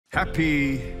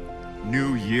Happy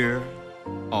New Year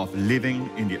of living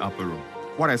in the upper room.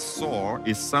 What I saw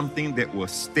is something that will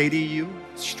steady you,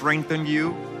 strengthen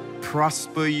you,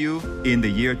 prosper you in the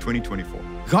year 2024.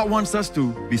 God wants us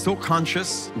to be so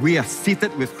conscious we are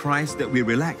seated with Christ that we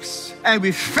relax and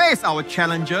we face our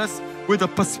challenges with the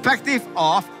perspective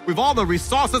of, with all the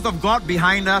resources of God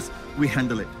behind us, we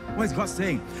handle it. What is God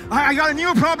saying? I got a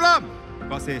new problem.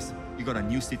 God says, you got a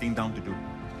new sitting down to do.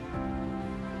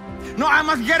 No, I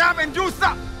must get up and do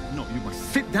stuff. No, you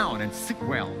must sit down and sit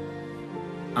well.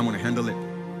 I'm going to handle it.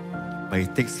 But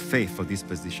it takes faith for this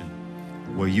position.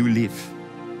 Will you live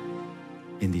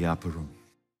in the upper room?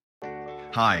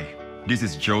 Hi, this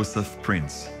is Joseph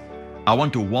Prince. I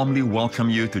want to warmly welcome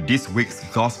you to this week's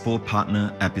Gospel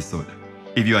Partner episode.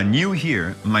 If you are new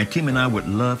here, my team and I would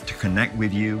love to connect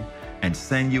with you and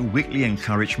send you weekly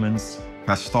encouragements,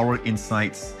 pastoral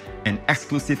insights, and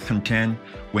exclusive content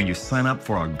when you sign up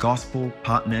for our Gospel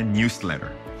Partner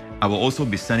newsletter. I will also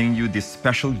be sending you this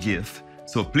special gift,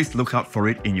 so please look out for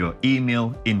it in your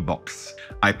email inbox.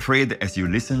 I pray that as you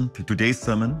listen to today's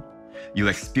sermon, you'll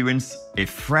experience a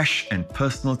fresh and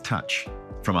personal touch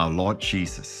from our Lord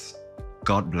Jesus.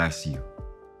 God bless you.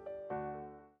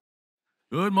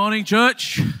 Good morning,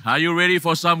 church. Are you ready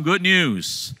for some good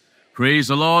news? Praise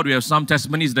the Lord. We have some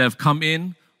testimonies that have come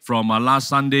in from last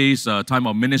Sunday's time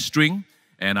of ministering,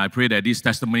 and I pray that these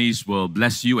testimonies will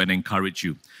bless you and encourage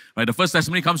you. Right, the first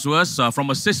testimony comes to us from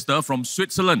a sister from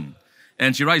Switzerland,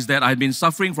 and she writes that I've been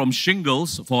suffering from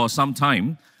shingles for some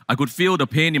time. I could feel the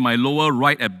pain in my lower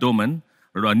right abdomen,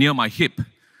 near my hip,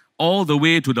 all the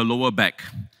way to the lower back.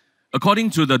 According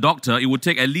to the doctor, it would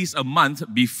take at least a month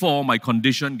before my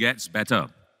condition gets better.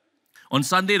 On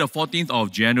Sunday, the 14th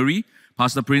of January,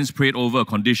 Pastor Prince prayed over a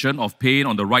condition of pain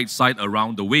on the right side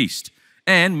around the waist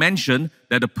and mentioned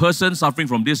that the person suffering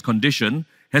from this condition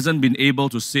hasn't been able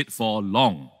to sit for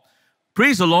long.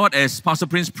 Praise the Lord, as Pastor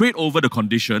Prince prayed over the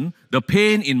condition, the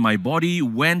pain in my body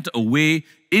went away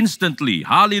instantly.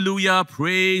 Hallelujah,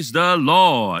 praise the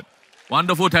Lord.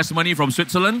 Wonderful testimony from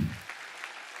Switzerland.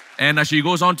 And she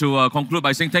goes on to conclude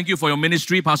by saying, thank you for your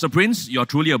ministry, Pastor Prince. You're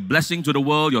truly a blessing to the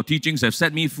world. Your teachings have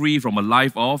set me free from a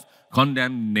life of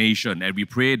condemnation. And we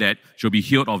pray that she'll be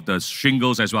healed of the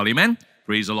shingles as well. Amen?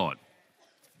 Praise the Lord.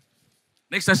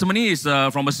 Next testimony is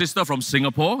from a sister from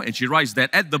Singapore. And she writes that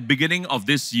at the beginning of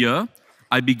this year,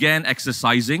 I began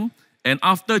exercising. And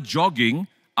after jogging,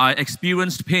 I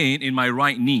experienced pain in my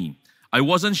right knee. I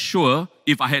wasn't sure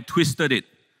if I had twisted it.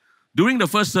 During the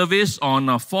first service on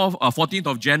 14th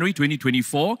of January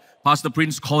 2024, Pastor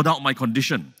Prince called out my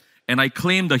condition and I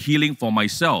claimed the healing for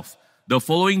myself. The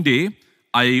following day,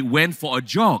 I went for a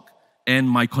jog and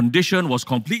my condition was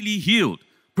completely healed.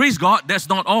 Praise God, that's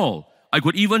not all. I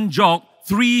could even jog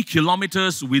 3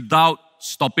 kilometers without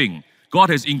stopping. God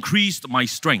has increased my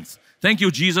strength. Thank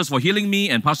you, Jesus, for healing me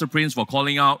and Pastor Prince for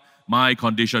calling out my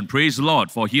condition. Praise the Lord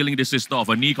for healing this sister of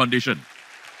a knee condition.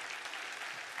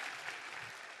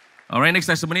 All right, next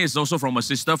testimony is also from a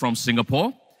sister from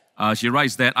Singapore. She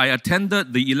writes that I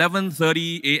attended the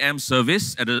 11:30 a.m.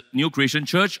 service at the New Creation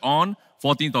Church on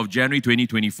 14th of January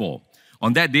 2024.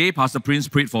 On that day, Pastor Prince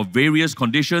prayed for various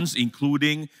conditions,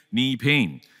 including knee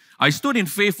pain. I stood in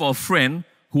faith for a friend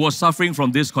who was suffering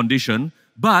from this condition,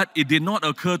 but it did not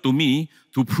occur to me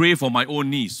to pray for my own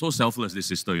knees. So selfless, this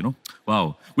sister, you know.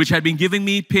 Wow. Which had been giving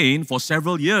me pain for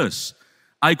several years.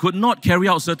 I could not carry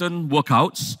out certain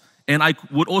workouts, and I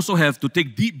would also have to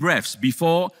take deep breaths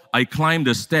before I climbed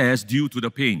the stairs due to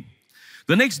the pain.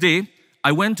 The next day,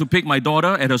 I went to pick my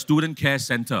daughter at her student care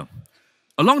center.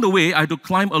 Along the way, I had to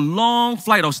climb a long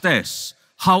flight of stairs.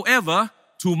 However,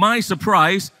 to my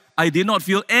surprise, I did not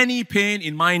feel any pain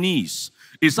in my knees.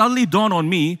 It suddenly dawned on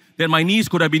me that my knees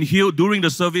could have been healed during the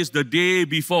service the day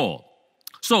before.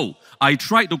 So, I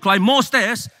tried to climb more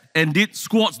stairs and did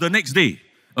squats the next day.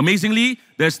 Amazingly,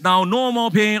 there's now no more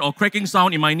pain or cracking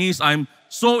sound in my knees. I'm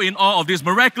so in awe of this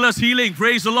miraculous healing.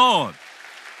 Praise the Lord.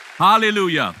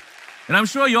 Hallelujah. And I'm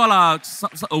sure you all are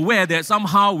aware that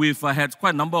somehow we've had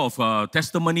quite a number of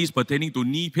testimonies pertaining to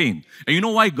knee pain. And you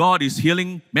know why God is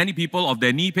healing many people of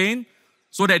their knee pain?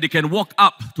 So that they can walk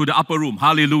up to the upper room.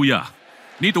 Hallelujah.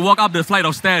 Need to walk up the flight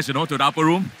of stairs, to the upper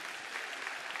room.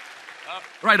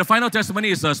 Right, the final testimony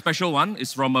is a special one.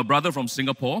 It's from a brother from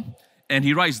Singapore. And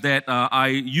he writes that I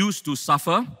used to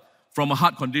suffer from a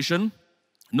heart condition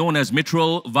known as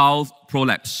mitral valve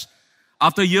prolapse.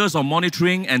 After years of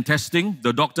monitoring and testing,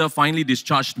 the doctor finally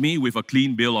discharged me with a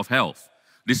clean bill of health.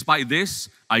 Despite this,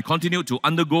 I continued to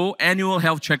undergo annual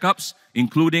health checkups,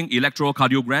 including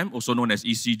electrocardiogram, also known as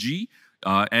ECG,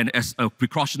 and as a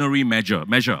precautionary measure.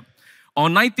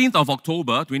 On 19th of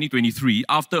October 2023,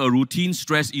 after a routine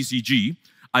stress ECG,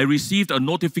 I received a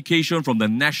notification from the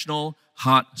National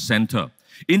Heart Center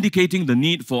indicating the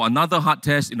need for another heart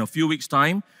test in a few weeks'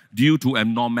 time due to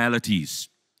abnormalities.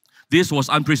 This was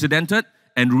unprecedented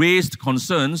and raised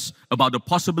concerns about the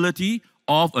possibility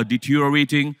of a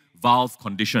deteriorating valve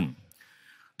condition.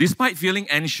 Despite feeling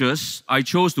anxious, I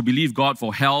chose to believe God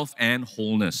for health and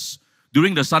wholeness.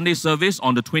 During the Sunday service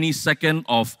on the 22nd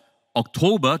of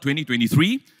October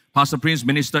 2023, Pastor Prince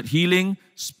ministered healing,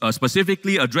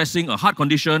 specifically addressing a heart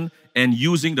condition and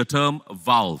using the term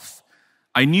valve.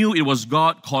 I knew it was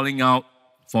God calling out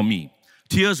for me.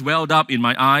 Tears welled up in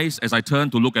my eyes as I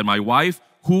turned to look at my wife,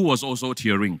 who was also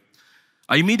tearing.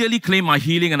 I immediately claimed my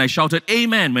healing and I shouted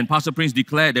amen when Pastor Prince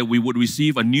declared that we would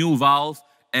receive a new valve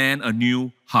and a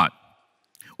new heart.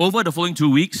 Over the following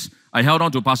 2 weeks, I held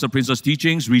on to Pastor Prince's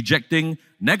teachings, rejecting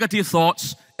negative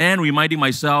thoughts and reminding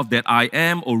myself that I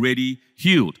am already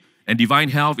healed and divine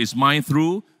health is mine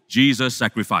through Jesus'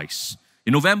 sacrifice.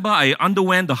 In November, I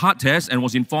underwent the heart test and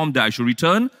was informed that I should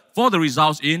return for the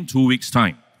results in 2 weeks'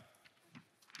 time.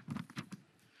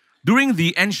 During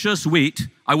the anxious wait,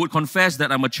 I would confess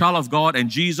that I'm a child of God and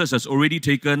Jesus has already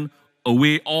taken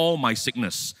away all my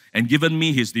sickness and given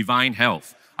me His divine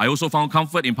health. I also found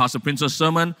comfort in Pastor Prince's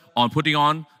sermon on putting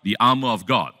on the armor of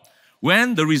God.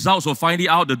 When the results were finally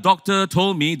out, the doctor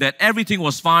told me that everything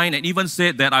was fine and even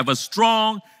said that I have a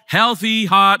strong, healthy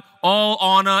heart. All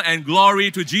honor and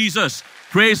glory to Jesus.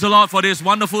 Praise the Lord for these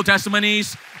wonderful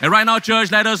testimonies. And right now,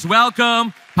 church, let us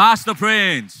welcome Pastor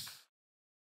Prince.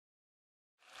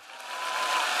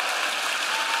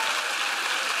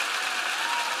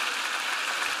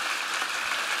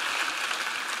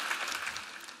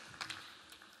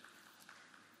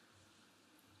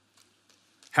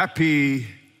 Happy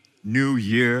New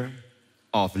Year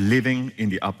of living in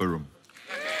the upper room.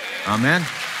 Amen.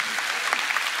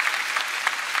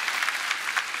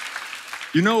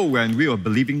 You know, when we were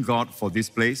believing God for this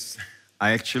place,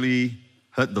 I actually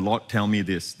heard the Lord tell me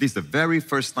this. This is the very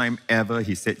first time ever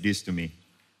He said this to me,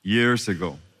 years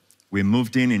ago. We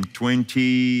moved in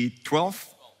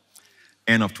 2012,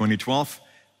 end of 2012.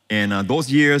 And those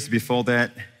years before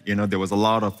that, you know, there was a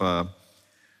lot of,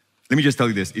 let me just tell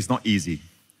you this, it's not easy,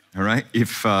 all right?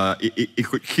 If it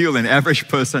could kill an average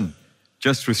person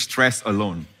just through stress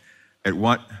alone at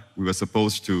what we were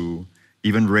supposed to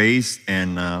even raise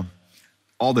and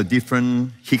all the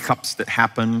different hiccups that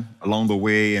happened along the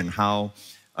way and how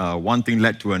one thing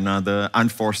led to another,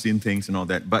 unforeseen things and all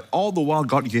that. But all the while,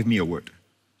 God gave me a word.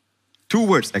 2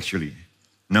 words, actually.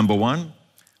 Number one,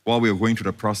 while we were going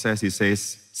through the process, He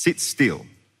says, sit still.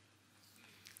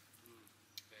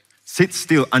 Sit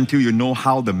still until you know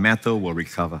how the matter will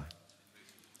recover.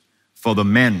 For the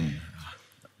man,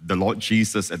 the Lord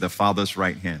Jesus at the Father's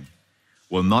right hand,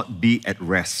 will not be at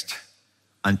rest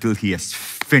until He has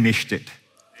finished it.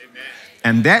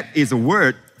 And that is a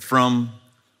word from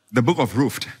the book of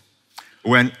Ruth.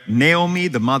 When Naomi,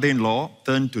 the mother-in-law,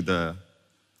 turned to the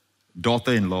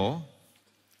daughter-in-law,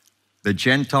 the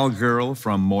Gentile girl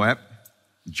from Moab,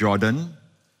 Jordan,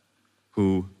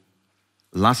 who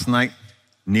last night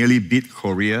nearly beat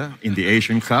Korea in the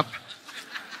Asian Cup.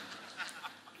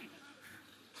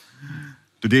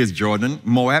 Today is Jordan.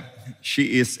 Moab,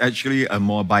 she is actually a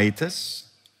Moabitess.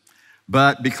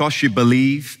 But because she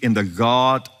believed in the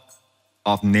God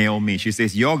of Naomi, she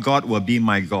says, your God will be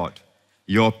my God.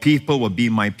 Your people will be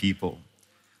my people.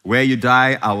 Where you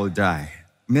die, I will die.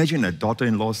 Imagine a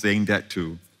daughter-in-law saying that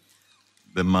to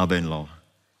the mother-in-law.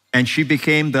 And she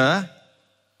became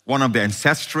one of the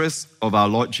ancestors of our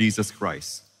Lord Jesus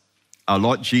Christ. Our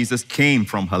Lord Jesus came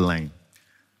from her line,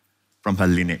 from her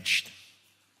lineage.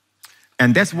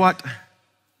 And that's what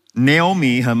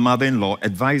Naomi, her mother-in-law,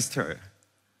 advised her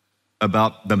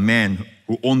about the man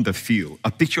who owned the field,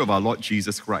 a picture of our Lord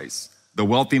Jesus Christ, the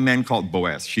wealthy man called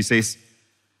Boaz. She says,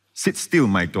 sit still,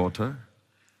 my daughter.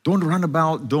 Don't run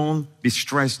about, don't be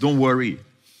stressed, don't worry.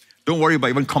 Don't worry about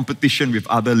even competition with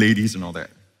other ladies and all that.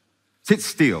 Sit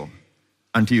still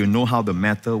until you know how the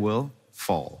matter will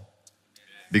fall.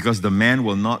 Because the man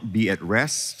will not be at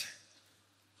rest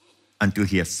until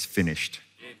he has finished.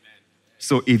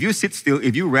 So if you sit still,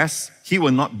 if you rest, he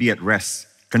will not be at rest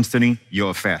concerning your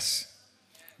affairs.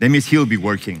 That means he'll be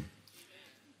working.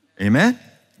 Amen?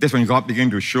 That's when God began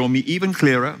to show me even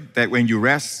clearer that when you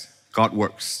rest, God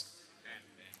works.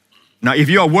 Now, if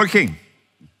you are working,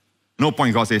 no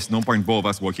point, God says, no point both of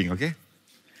us working, okay?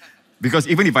 Because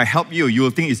even if I help you, you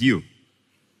will think it's you.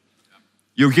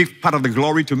 You'll give part of the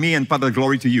glory to me and part of the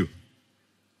glory to you.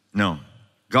 No,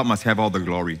 God must have all the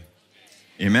glory.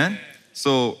 Amen?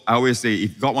 So I always say,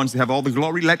 if God wants to have all the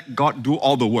glory, let God do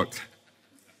all the work.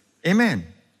 Amen.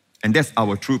 And that's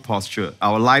our true posture.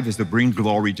 Our life is to bring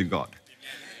glory to God.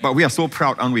 But we are so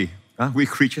proud, aren't we? We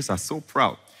creatures are so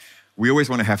proud. We always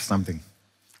want to have something.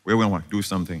 We always want to do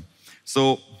something.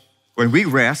 So when we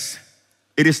rest,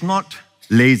 it is not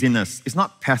laziness. It's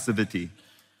not passivity.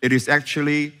 It is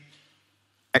actually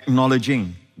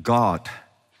acknowledging God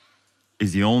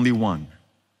is the only one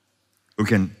who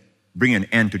can bring an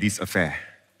end to this affair,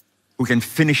 who can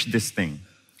finish this thing.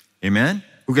 Amen?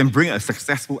 Who can bring a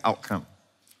successful outcome.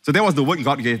 So that was the word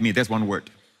God gave me. That's one word.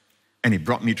 And it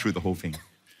brought me through the whole thing.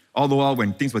 All the while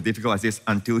when things were difficult, I said,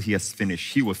 until He has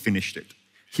finished. He will finish it.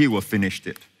 He will finish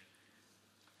it.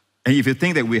 And if you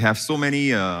think that we have so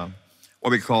many,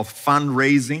 what we call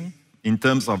fundraising in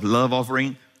terms of love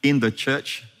offering in the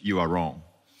church, you are wrong.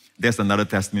 There's another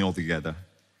testimony altogether.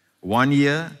 1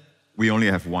 year, we only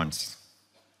have once.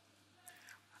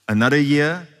 Another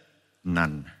year,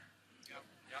 none.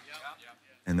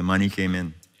 And the money came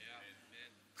in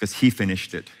because He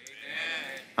finished it.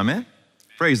 Amen?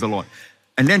 Praise the Lord.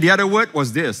 And then the other word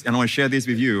was this, and I want to share this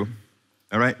with you.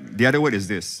 All right? The other word is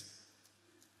this.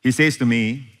 He says to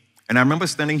me, and I remember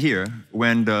standing here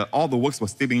when all the works were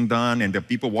still being done and the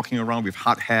people walking around with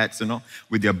hard hats,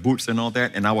 with their boots and all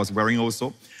that, and I was wearing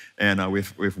also, and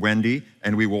with Wendy,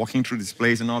 and we were walking through this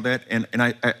place and all that, and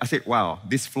I said, wow,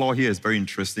 this floor here is very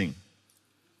interesting.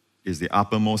 It's the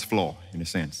uppermost floor, in a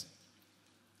sense.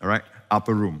 All right?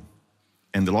 Upper room.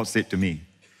 And the Lord said to me,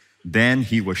 then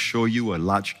He will show you a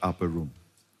large upper room,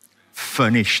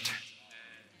 furnished.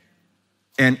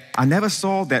 And I never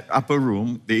saw that upper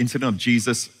room, the incident of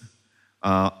Jesus,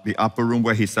 the upper room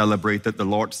where He celebrated the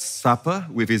Lord's Supper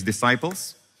with His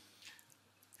disciples.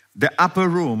 The upper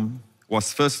room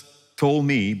was first told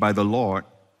me by the Lord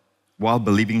while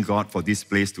believing God for this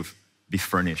place to be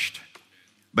furnished.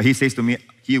 But He says to me,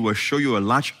 He will show you a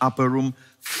large upper room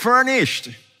furnished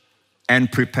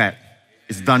and prepared.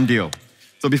 It's done deal.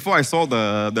 So before I saw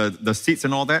the seats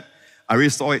and all that, I really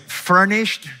saw it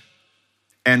furnished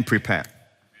and prepared.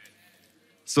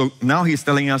 So now He's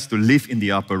telling us to live in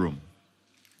the upper room.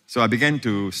 So I began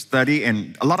to study,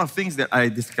 and a lot of things that I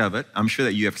discovered, I'm sure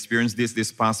that you have experienced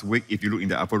this past week if you look in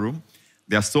the upper room.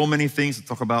 There are so many things to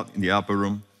talk about in the upper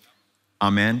room.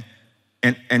 Amen.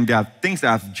 And there are things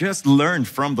that I've just learned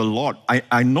from the Lord.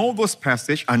 I know those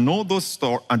passages, I know those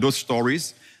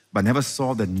stories, but never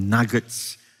saw the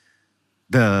nuggets,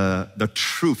 the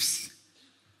truths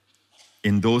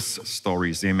in those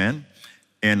stories. Amen.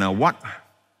 And what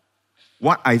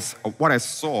I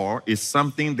saw is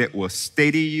something that will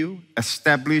steady you,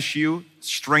 establish you,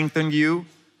 strengthen you,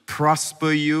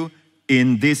 prosper you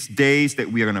in these days that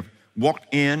we are going to walk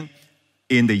in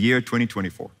the year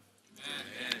 2024.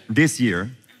 Amen. This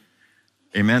year,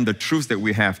 amen, the truths that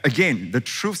we have, again, the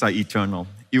truths are eternal.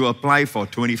 It will apply for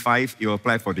 25, it will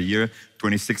apply for the year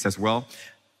 26 as well,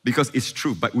 because it's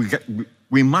true, but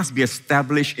we must be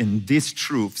established in these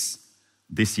truths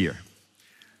this year.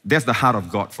 That's the heart of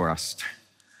God for us.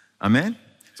 Amen?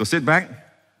 So sit back,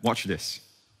 watch this.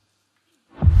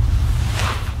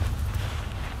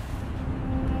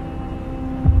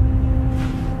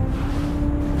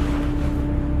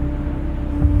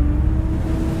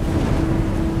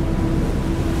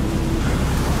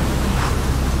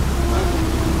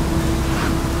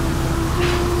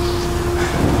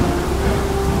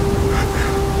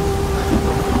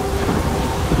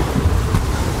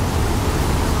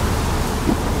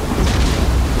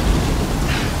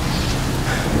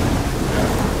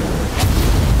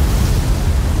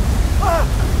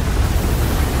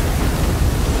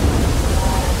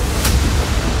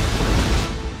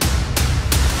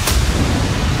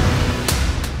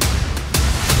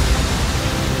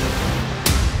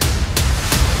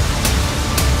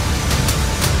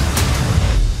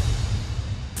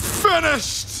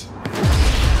 Finished!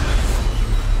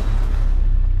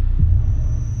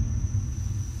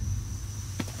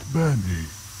 Benny.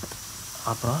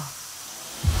 Apa?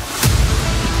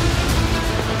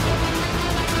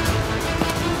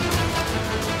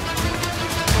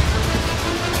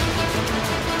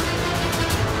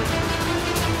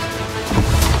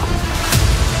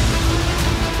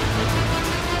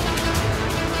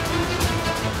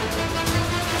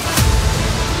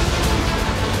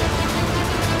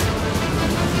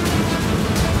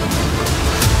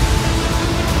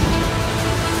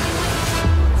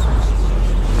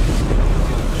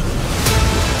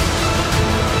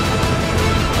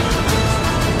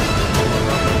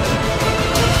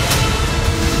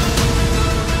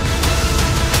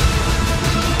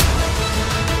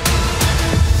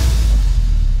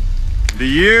 The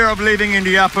year of living in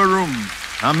the upper room.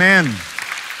 Amen.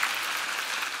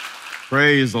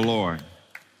 Praise the Lord.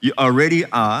 You already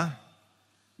are,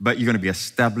 but you're going to be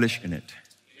established in it.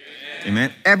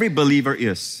 Amen. Every believer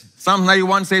is. Psalm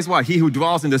 91 says what? He who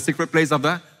dwells in the secret place of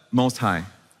the Most High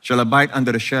shall abide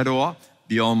under the shadow of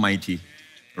the Almighty.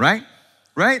 Right?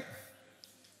 Right?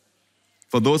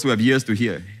 For those who have ears to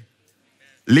hear.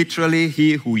 Literally,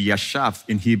 he who yashav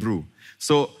in Hebrew.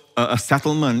 So a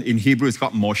settlement in Hebrew is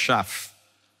called moshav.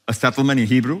 A settlement in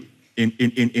Hebrew,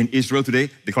 in Israel today,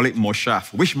 they call it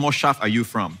moshav. Which moshav are you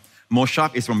from?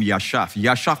 Moshav is from yashav.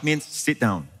 Yashav means sit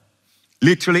down.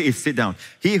 Literally, it's sit down.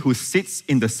 He who sits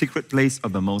in the secret place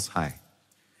of the Most High,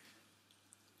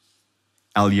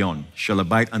 Elyon, shall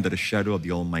abide under the shadow of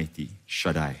the Almighty,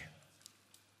 Shaddai.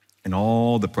 And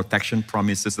all the protection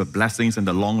promises, the blessings and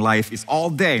the long life is all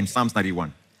there in Psalms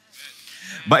 91.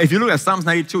 But if you look at Psalms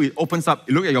 92, it opens up,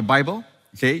 you look at your Bible,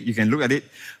 okay, you can look at it.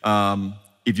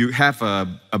 If you have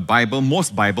a Bible,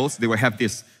 most Bibles, they will have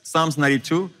this. Psalms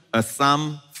 92, a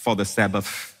psalm for the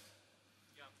Sabbath.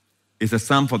 It's a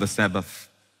psalm for the Sabbath.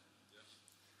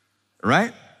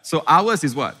 Right? So ours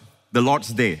is what? The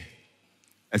Lord's Day,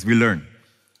 as we learn.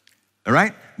 All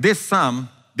right? This psalm,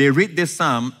 they read this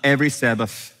psalm every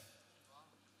Sabbath.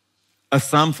 A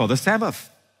psalm for the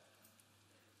Sabbath.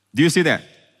 Do you see that?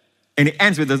 And it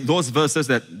ends with those verses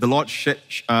that the Lord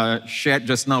shared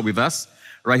just now with us.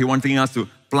 Right? He wanting us to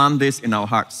plant this in our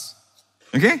hearts.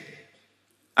 Okay?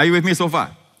 Are you with me so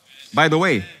far? By the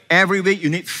way, every week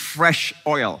you need fresh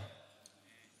oil.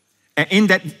 And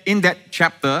in that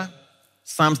chapter,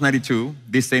 Psalms 92,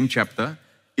 this same chapter,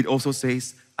 it also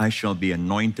says, I shall be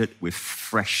anointed with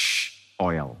fresh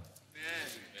oil.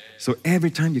 So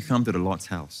every time you come to the Lord's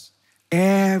house,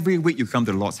 every week you come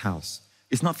to the Lord's house,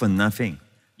 it's not for nothing.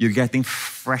 You're getting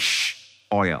fresh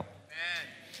oil.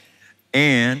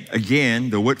 And again,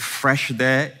 the word fresh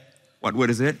there, what word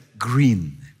is it?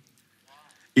 Green.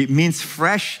 It means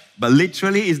fresh, but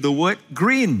literally is the word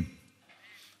green.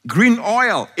 Green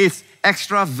oil is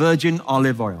extra virgin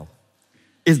olive oil.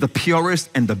 It's the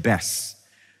purest and the best.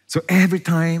 So every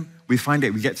time we find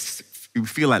that we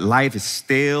feel like life is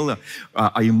stale,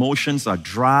 our emotions are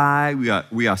dry,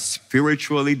 we are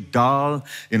spiritually dull,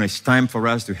 it's time for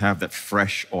us to have that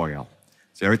fresh oil.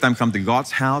 So every time you come to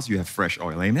God's house, you have fresh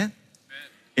oil. Amen?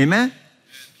 Amen?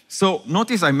 So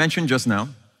notice I mentioned just now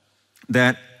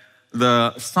that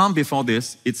the psalm before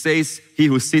this, it says, he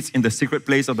who sits in the secret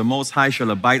place of the Most High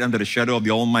shall abide under the shadow of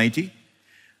the Almighty.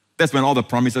 That's when all the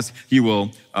promises, he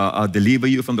will deliver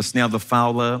you from the snare of the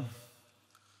fowler.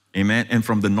 Amen. And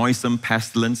from the noisome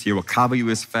pestilence, he will cover you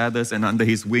with his feathers, and under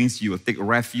his wings you will take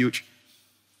refuge.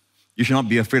 You shall not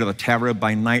be afraid of the terror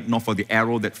by night, nor for the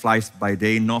arrow that flies by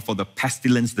day, nor for the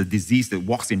pestilence, the disease that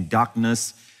walks in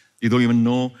darkness. You don't even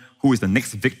know who is the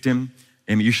next victim.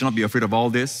 Amen. You shall not be afraid of all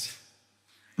this.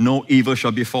 No evil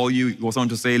shall befall you. He goes on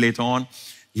to say later on,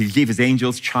 he gave his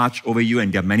angels charge over you,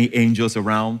 and there are many angels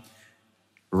around.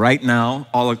 Right now,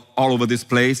 all over this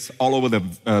place, all over the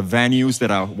venues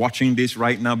that are watching this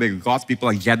right now, where God's people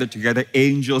are gathered together,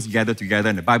 angels gathered together,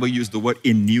 and the Bible used the word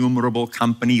innumerable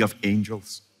company of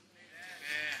angels.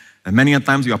 And many a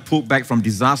times we are pulled back from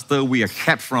disaster, we are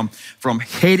kept from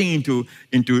heading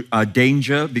into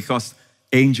danger because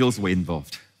angels were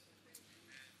involved.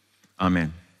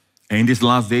 Amen. And in these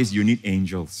last days, you need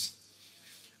angels.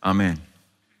 Amen.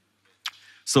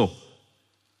 So,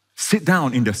 sit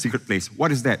down in the secret place. What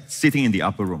is that? Sitting in the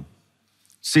upper room.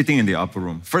 Sitting in the upper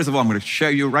room. First of all, I'm going to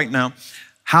share you right now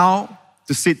how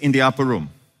to sit in the upper room.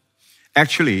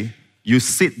 Actually, you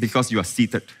sit because you are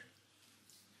seated.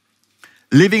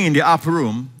 Living in the upper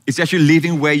room is actually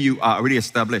living where you are already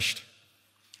established.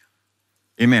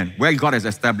 Amen. Where God has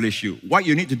established you. What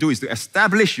you need to do is to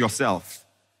establish yourself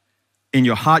in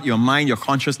your heart, your mind, your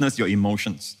consciousness, your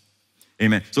emotions.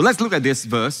 Amen. So let's look at this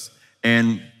verse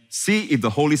and see if the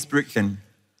Holy Spirit can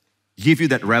give you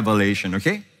that revelation,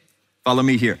 okay? Follow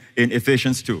me here in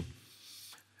Ephesians 2.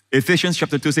 Ephesians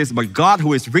chapter 2 says, but God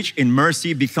who is rich in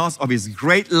mercy because of his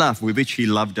great love with which he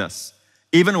loved us,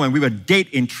 even when we were dead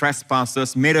in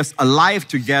trespasses, made us alive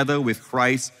together with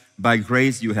Christ. By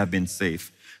grace you have been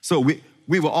saved. So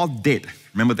we were all dead.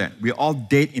 Remember that. We are all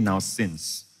dead in our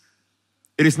sins.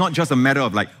 It is not just a matter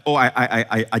of like, oh,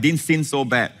 I didn't sin so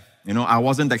bad. I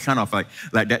wasn't that kind of like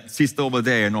that sister over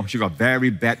there, she got very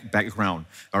bad background,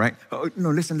 all right? Oh, no,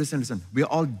 listen. We are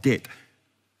all dead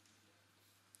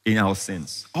in our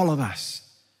sins, all of us.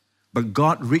 But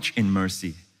God rich in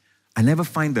mercy. I never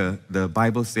find the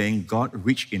Bible saying God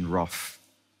rich in wrath.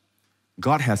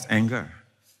 God has anger,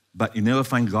 but you never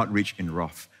find God rich in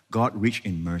wrath. God rich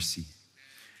in mercy.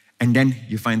 And then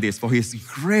you find this, for his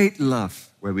great love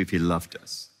wherewith he loved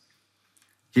us.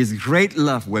 His great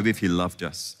love wherewith he loved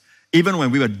us. Even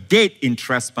when we were dead in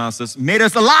trespasses, made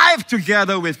us alive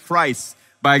together with Christ.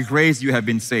 By grace you have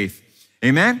been saved.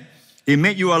 Amen? He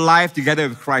made you alive together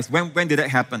with Christ. When did that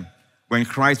happen? When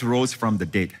Christ rose from the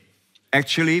dead.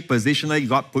 Actually, positionally,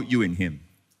 God put you in Him.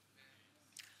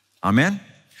 Amen?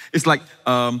 It's like,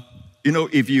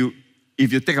 if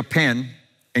you take a pen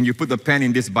and you put the pen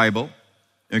in this Bible,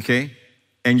 okay,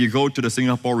 and you go to the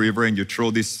Singapore River and you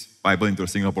throw this Bible into the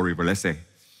Singapore River, let's say.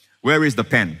 Where is the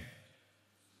pen?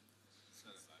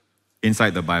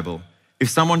 Inside the Bible. If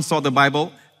someone saw the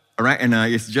Bible, all right, and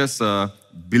it's just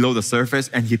below the surface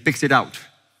and he picks it out,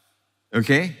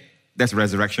 okay, that's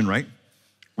resurrection, right?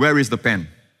 Where is the pen?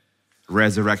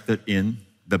 Resurrected in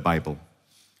the Bible.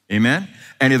 Amen?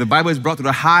 And if the Bible is brought to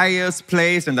the highest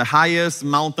place and the highest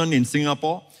mountain in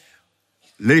Singapore,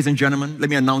 ladies and gentlemen, let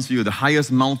me announce to you, the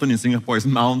highest mountain in Singapore is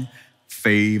Mount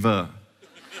Faber.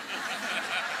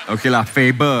 Okay,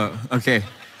 Faber. Okay,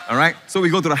 all right? So we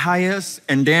go to the highest,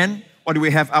 and then what do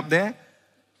we have up there?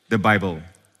 The Bible.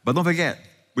 But don't forget,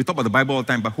 we talk about the Bible all the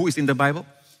time, but who is in the Bible?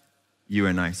 You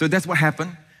and I. So that's what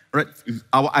happened, right?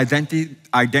 Our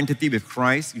identity with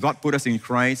Christ, God put us in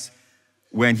Christ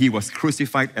when He was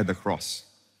crucified at the cross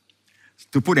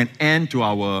to put an end to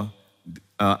our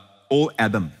old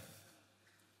Adam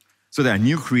so that a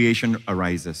new creation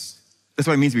arises. That's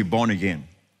what it means to be born again.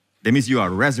 That means you are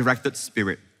a resurrected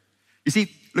spirit. You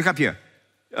see, look up here.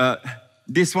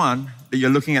 This one that you're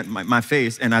looking at my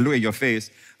face, and I look at your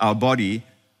face, our body,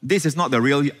 this is not the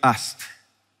real us.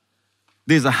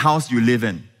 This is a house you live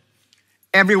in.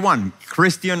 Everyone,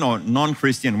 Christian or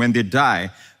non-Christian, when they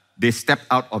die, they step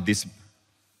out of this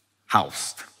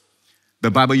house. The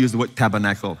Bible uses the word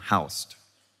tabernacle, housed,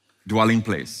 dwelling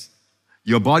place.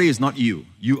 Your body is not you.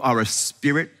 You are a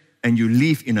spirit and you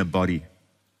live in a body.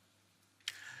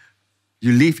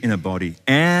 You live in a body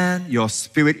and your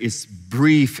spirit is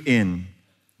breathed in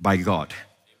by God.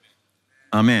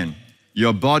 Amen.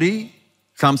 Your body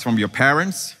comes from your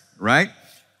parents, right?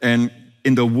 And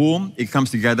in the womb, it comes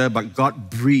together, but God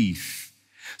breathed.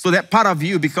 So that part of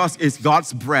you, because it's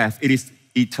God's breath, it is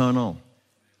eternal.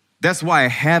 That's why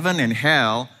heaven and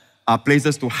hell are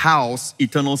places to house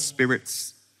eternal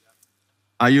spirits.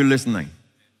 Are you listening?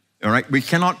 All right? We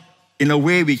cannot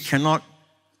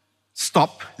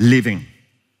stop living.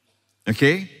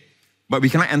 Okay? But we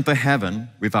cannot enter heaven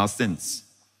with our sins.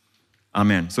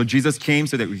 Amen. So Jesus came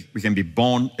so that we can be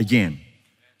born again.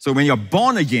 So when you're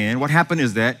born again, what happened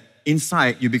is that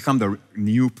inside you become the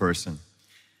new person.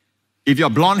 If you're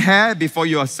blonde hair before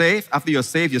you are saved, after you're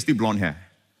saved, you're still blonde hair.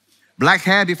 Black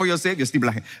hair before you're saved, you're still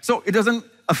black hair. So it doesn't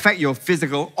affect your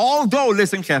physical, although,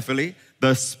 listen carefully,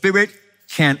 the spirit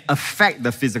can affect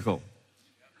the physical.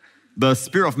 The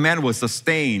spirit of man will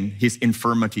sustain his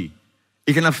infirmity.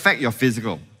 It can affect your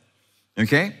physical,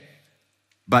 okay?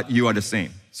 But you are the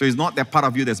same. So it's not that part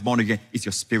of you that's born again, it's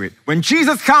your spirit. When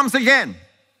Jesus comes again,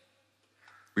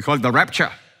 we call it the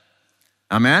rapture.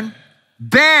 Amen?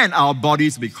 Then our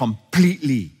bodies will be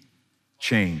completely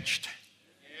changed.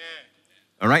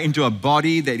 All right? Into a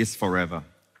body that is forever.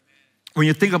 When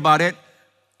you think about it.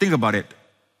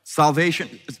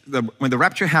 Salvation, when the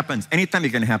rapture happens, anytime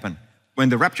it can happen. When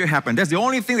the rapture happens, that's the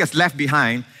only thing that's left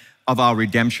behind of our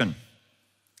redemption.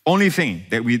 Only thing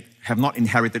that we have not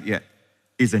inherited yet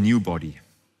is a new body.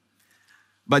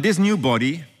 But this new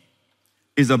body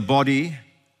is a body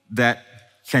that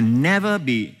can never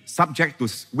be subject to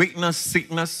weakness,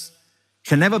 sickness,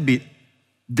 can never be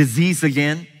diseased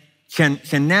again, can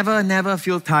never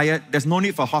feel tired. There's no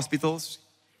need for hospitals.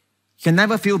 Can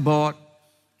never feel bored,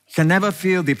 can never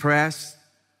feel depressed,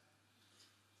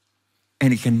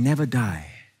 and it can never die.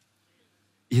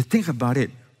 You think about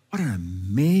it, what an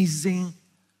amazing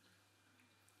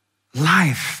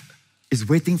life is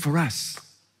waiting for us.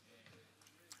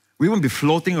 We won't be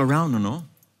floating around, no.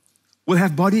 We'll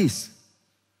have bodies.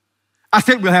 I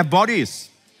said we'll have bodies.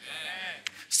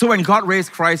 So when God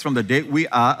raised Christ from the dead, we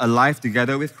are alive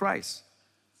together with Christ.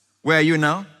 Where are you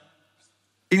now?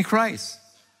 In Christ.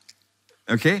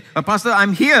 Okay? But Pastor,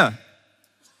 I'm here.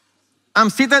 I'm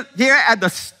seated here at the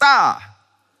star.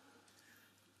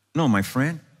 No, my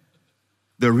friend.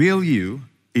 The real you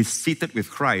is seated with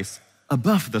Christ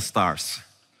above the stars.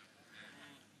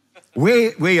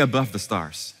 Way, way above the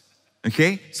stars.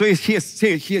 Okay? So here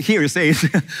it says,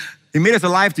 He made us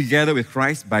alive together with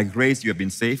Christ. By grace you have been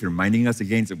saved, reminding us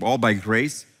again, it's all by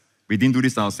grace. We didn't do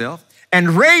this ourselves. And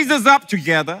raised us up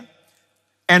together.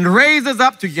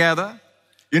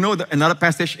 You know, another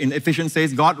passage in Ephesians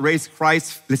says, God raised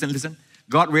Christ, listen.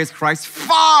 God raised Christ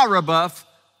far above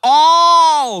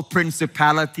all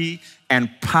principality and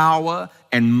power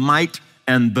and might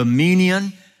and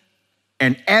dominion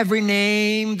and every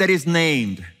name that is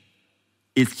named.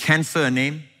 Is cancer a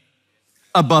name?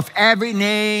 Above every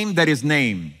name that is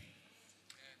named.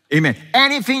 Amen.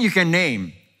 Anything you can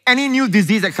name, any new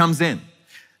disease that comes in,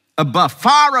 above,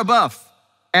 far above,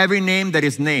 every name that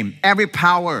is named, every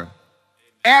power,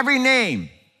 every name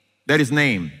that is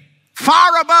named,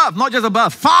 far above, not just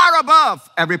above, far above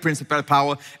every principal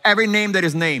power, every name that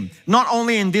is named, not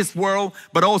only in this world,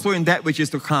 but also in that which is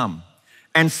to come,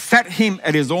 and set him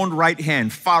at his own right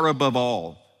hand, far above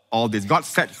all this. God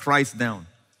set Christ down.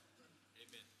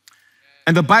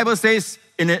 And the Bible says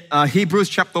in Hebrews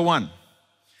chapter 1,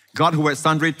 God, who at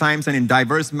sundry times and in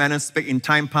diverse manners spake in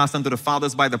time past unto the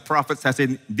fathers by the prophets, has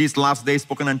in these last days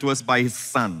spoken unto us by his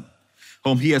Son,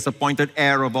 whom he has appointed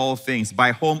heir of all things,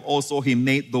 by whom also he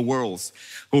made the worlds,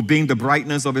 who being the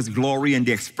brightness of his glory and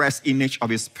the express image of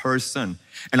his person,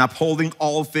 and upholding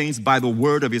all things by the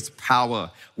word of his power,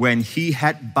 when he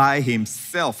had by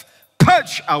himself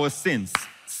purged our sins,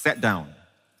 sat down.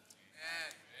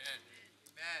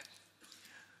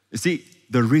 You see,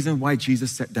 the reason why Jesus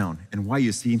sat down and why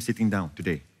you see him sitting down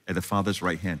today at the Father's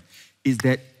right hand is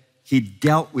that he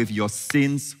dealt with your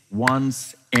sins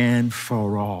once and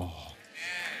for all.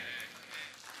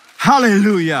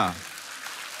 Hallelujah.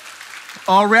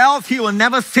 Or else he will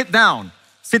never sit down.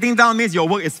 Sitting down means your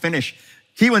work is finished.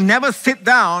 He will never sit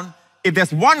down if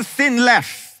there's one sin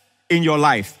left in your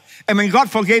life. And when God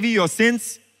forgave you your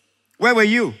sins, where were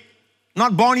you?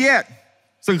 Not born yet.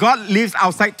 So God lives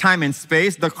outside time and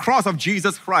space. The cross of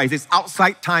Jesus Christ is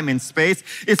outside time and space.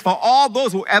 It's for all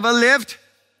those who ever lived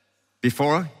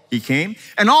before he came,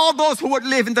 and all those who would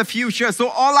live in the future. So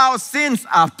all our sins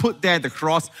are put there at the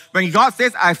cross. When God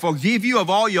says, I forgive you of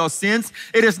all your sins,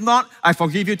 it is not, I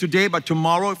forgive you today, but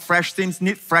tomorrow fresh sins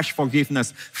need fresh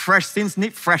forgiveness. Fresh sins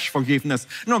need fresh forgiveness.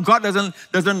 No, God doesn't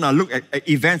look at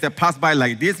events that pass by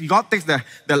like this. God takes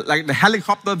the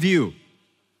helicopter view.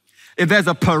 If there's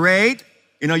a parade,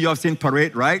 you know, you have seen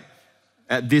parade, right?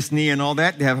 At Disney and all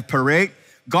that, they have a parade.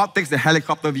 God takes the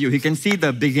helicopter view. He can see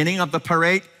the beginning of the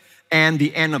parade and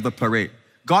the end of the parade.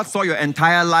 God saw your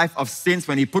entire life of sins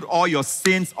when he put all your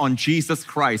sins on Jesus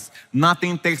Christ.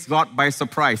 Nothing takes God by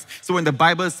surprise. So when the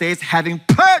Bible says, having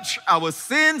purged our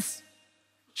sins,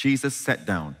 Jesus sat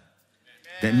down.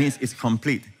 That means it's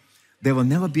complete. There will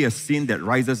never be a sin that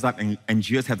rises up and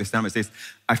Jesus has to stand and says,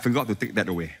 I forgot to take that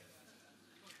away.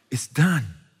 It's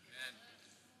done.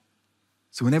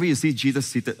 So whenever you see Jesus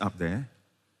seated up there,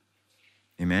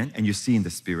 amen, and you see in the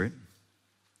Spirit,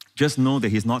 just know that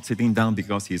he's not sitting down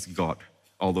because he's God,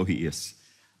 although he is.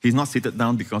 He's not seated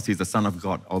down because he's the Son of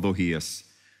God, although he is.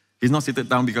 He's not seated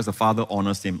down because the Father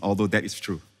honors him, although that is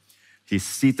true. He's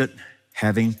seated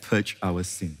having purged our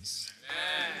sins.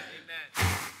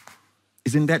 Amen.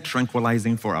 Isn't that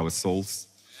tranquilizing for our souls,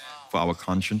 for our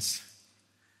conscience?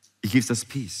 It gives us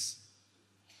peace.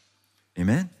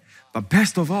 Amen? But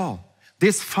best of all,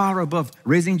 this far above,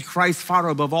 raising Christ far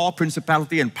above all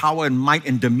principality and power and might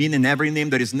and dominion and every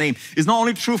name that is named, is not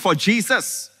only true for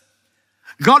Jesus.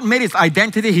 God made his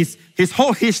identity, his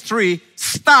whole history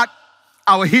start,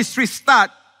 our history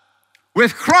start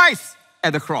with Christ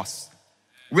at the cross.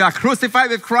 We are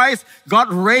crucified with Christ.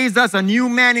 God raised us a new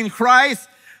man in Christ.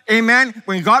 Amen.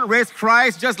 When God raised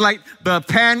Christ, just like the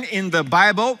pen in the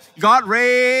Bible, God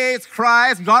raised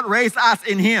Christ, God raised us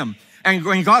in him. And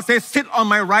when God says, sit on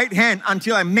my right hand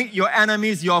until I make your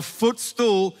enemies your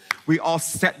footstool, we all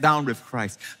sat down with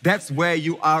Christ. That's where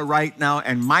you are right now.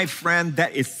 And my friend,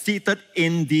 that is seated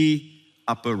in the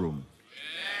upper room.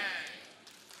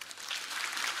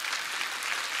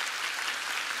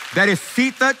 That is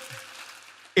seated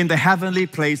in the heavenly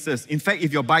places. In fact,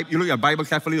 if you look at your Bible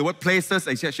carefully, the word places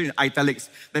is actually in italics.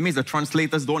 That means the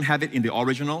translators don't have it in the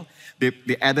original. They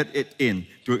added it in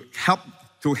to help.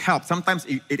 Sometimes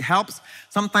it helps,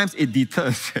 sometimes it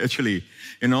deters actually,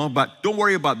 you know, but don't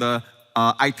worry about the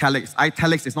italics.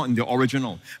 Italics is not in the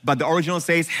original, but the original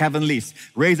says heavenlies,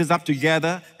 raised us up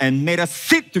together and made us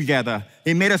sit together.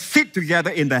 He made us sit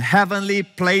together in the heavenly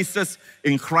places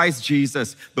in Christ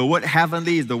Jesus. The word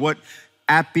heavenly is the word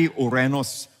epi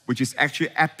uranos, which is actually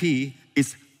epi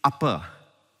is upper.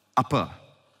 The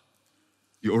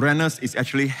Uranus is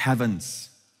actually heavens,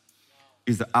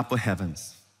 is the upper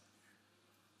heavens.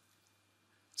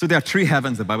 So there are three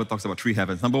heavens. The Bible talks about three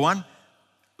heavens. Number one,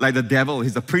 like the devil,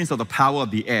 he's the prince of the power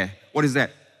of the air. What is that?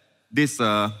 This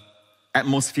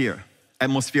atmospheric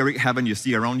heaven you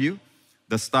see around you.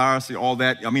 The stars, all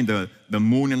that. I mean, the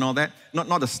moon and all that.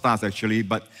 Not the stars actually,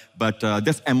 but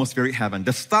that's atmospheric heaven.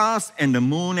 The stars and the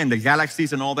moon and the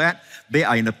galaxies and all that, they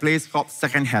are in a place called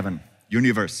second heaven,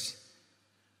 universe.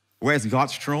 Where is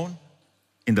God's throne?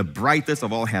 In the brightest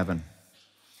of all heaven.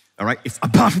 All right, it's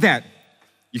above that.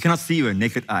 You cannot see with a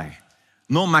naked eye.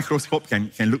 No microscope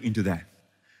can look into that.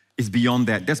 It's beyond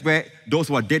that. That's where those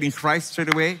who are dead in Christ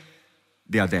straight away,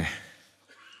 they are there.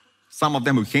 Some of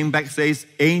them who came back says,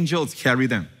 angels carry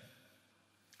them,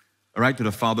 all right, to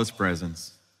the Father's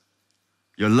presence.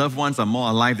 Your loved ones are more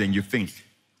alive than you think.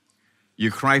 You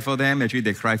cry for them, actually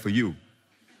they cry for you.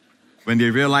 When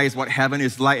they realize what heaven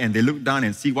is like and they look down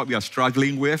and see what we are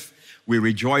struggling with, we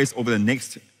rejoice over the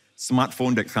next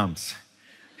smartphone that comes.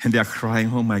 And they are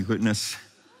crying, oh my goodness.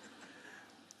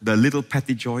 The little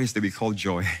petty joys that we call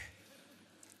joy.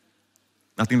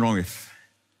 Nothing wrong with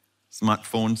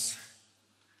smartphones.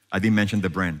 I didn't mention the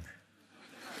brand.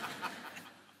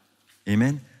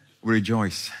 Amen? We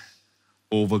rejoice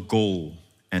over gold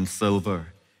and silver.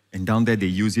 And down there they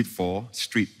use it for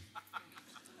street.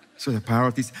 So the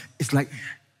priorities, it's like,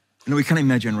 we can't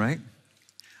imagine, right?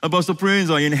 Apostle Prince,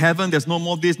 or in heaven, there's no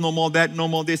more this, no more that, no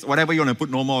more this, whatever you want to put,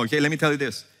 no more. Okay, let me tell you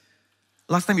this.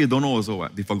 Last time you don't know also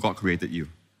what? Before God created you.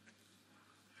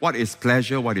 What is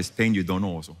pleasure, what is pain, you don't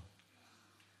know also.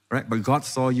 Right? But God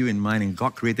saw you in mind and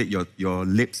God created your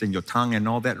lips and your tongue and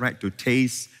all that, right? To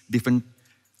taste different,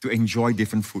 to enjoy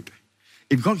different food.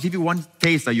 If God give you one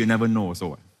taste that you never know, so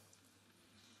what?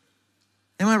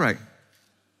 Am I right?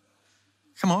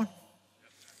 Come on.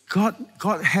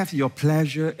 God has your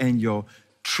pleasure and your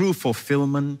true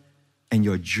fulfillment and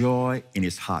your joy in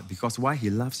His heart. Because why?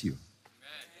 He loves you.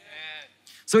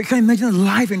 So you can imagine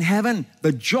life in heaven,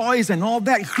 the joys and all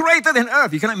that, greater than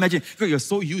earth. You cannot imagine, because you're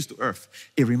so used to earth.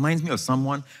 It reminds me of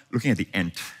someone looking at the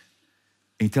ant.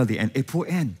 And you tell the ant, hey, poor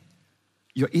ant,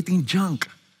 you're eating junk.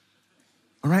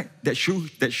 All right? That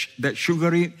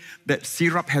sugary, that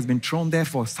syrup has been thrown there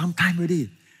for some time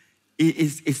already.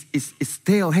 It's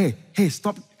stale. Hey,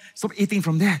 stop eating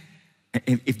from there.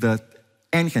 And if the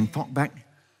ant can talk back,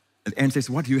 the ant says,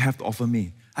 what do you have to offer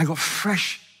me? I got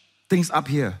fresh things up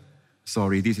here.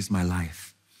 Sorry, this is my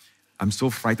life. I'm so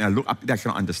frightened. I look up there, I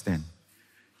cannot understand.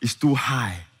 It's too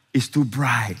high. It's too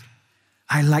bright.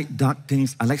 I like dark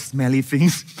things. I like smelly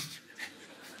things.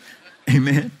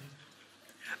 Amen.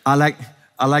 I like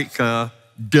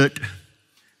dirt.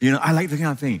 I like that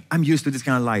kind of thing. I'm used to this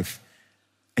kind of life.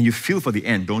 And you feel for the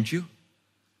ant, don't you?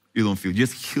 You don't feel. You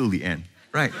just kill the ant.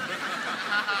 Right.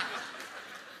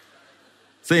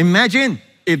 So imagine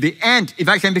if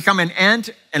I can become an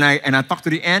ant and I talk to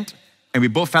the ant and we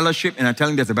both fellowship and I tell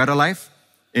him there's a better life.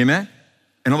 Amen?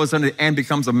 And all of a sudden the ant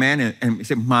becomes a man and he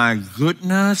said, my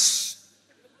goodness,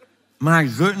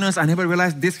 I never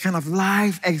realized this kind of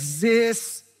life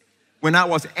exists when I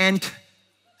was ant.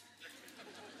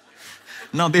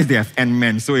 Nowadays they have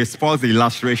Ant-Man, so it spoils the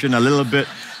illustration a little bit,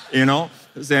 And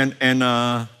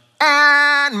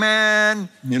Ant-Man,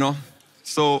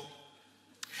 So,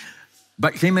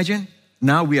 but can you imagine?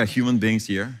 Now we are human beings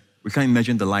here. We can't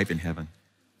imagine the life in heaven.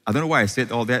 I don't know why I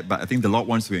said all that, but I think the Lord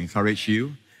wants to encourage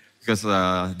you because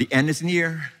the end is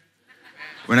near.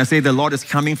 When I say the Lord is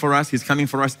coming for us, He's coming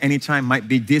for us anytime. Might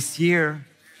be this year,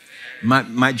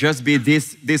 might just be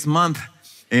this month.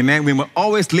 Amen. We will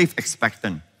always live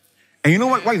expectant. And you know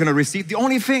what you're going to receive? The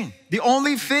only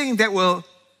thing that will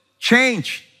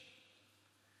change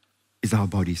is our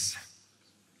bodies.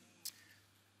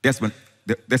 That's when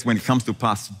it comes to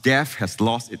pass. Death has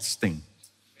lost its sting.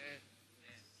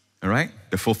 All right?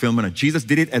 The fulfillment of Jesus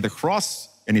did it at the cross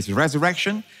and His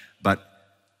resurrection, but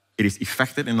it is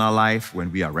effected in our life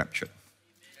when we are raptured.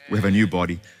 We have a new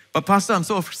body. But Pastor, I'm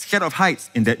so scared of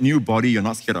heights. In that new body, you're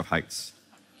not scared of heights.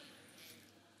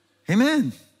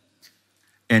 Amen.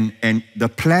 And the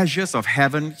pleasures of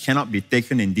heaven cannot be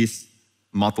taken in this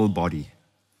mortal body.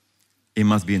 It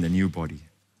must be in the new body.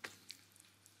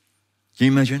 Can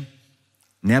you imagine?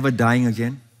 Never dying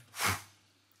again.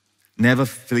 Never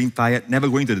feeling tired. Never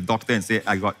going to the doctor and say,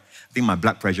 I think my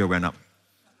blood pressure went up.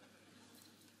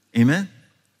 Amen?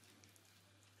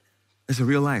 It's a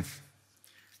real life.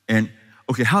 And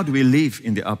okay, how do we live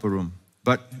in the upper room?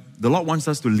 But the Lord wants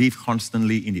us to live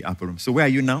constantly in the upper room. So where are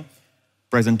you now?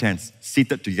 Present tense,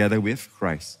 seated together with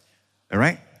Christ. All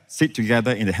right? Sit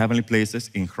together in the heavenly places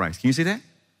in Christ. Can you see that?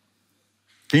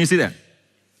 Can you see that?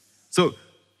 So,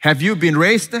 have you been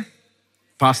raised?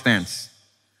 Past tense.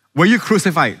 Were you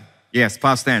crucified? Yes,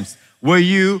 past tense. Were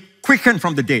you quickened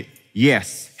from the dead?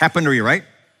 Yes. Happened already, right?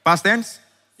 Past tense?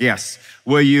 Yes.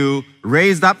 Were you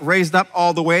raised up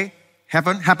all the way?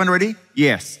 Happened already?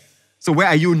 Yes. So where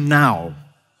are you now?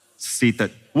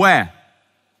 Seated. Where?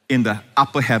 In the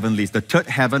upper heavenlies, the third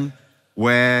heaven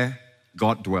where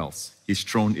God dwells. His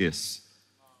throne is.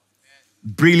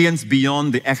 Brilliance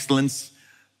beyond the excellence,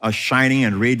 shining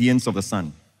and radiance of the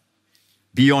sun.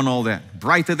 Beyond all that,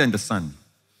 brighter than the sun.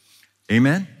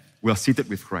 Amen? We are seated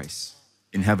with Christ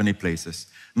in heavenly places.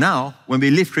 Now, when we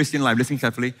live Christian life, listen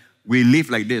carefully, we live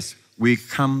like this. We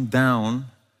come down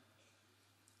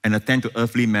and attend to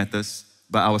earthly matters,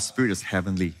 but our spirit is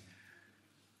heavenly.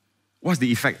 What's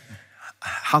the effect?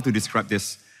 How to describe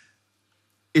this?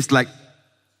 It's like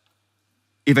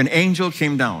if an angel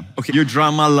came down. Okay, you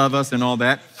drama lovers and all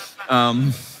that.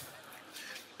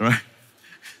 Right?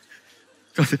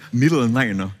 Because middle of the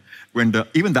night, when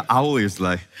even the owl is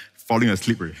like falling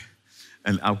asleep already.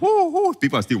 And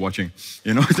people are still watching.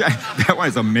 That one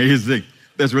is amazing.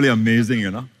 That's really amazing,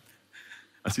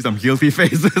 I see some guilty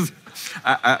faces.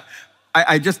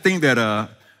 I just think that,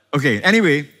 okay,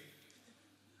 anyway,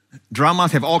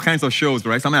 dramas have all kinds of shows,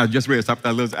 right? Sometimes I just read the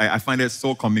subtitles. I find it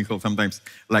so comical sometimes.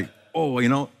 Like,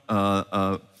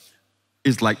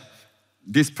 it's like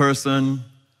this person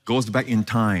goes back in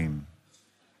time,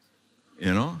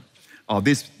 or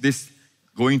this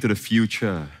going to the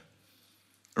future,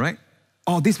 right?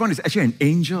 Oh, this one is actually an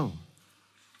angel.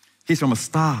 He's from a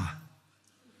star.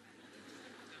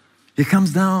 He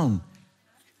comes down.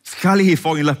 Scarly, he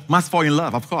fall in love. Must fall in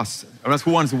love, of course. Or else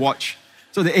who wants to watch?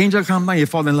 So the angel comes by, he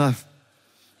falls in love.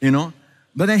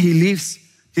 But then he lives,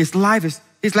 his life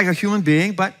he's like a human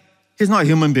being, but he's not a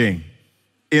human being.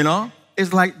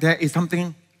 It's like there is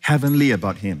something heavenly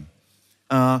about him.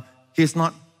 He's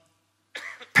not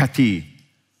petty.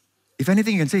 If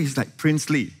anything, you can say he's like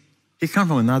princely. He comes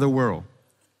from another world.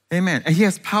 Amen. And he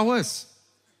has powers.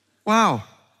 Wow.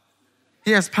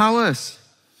 He has powers.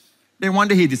 Then one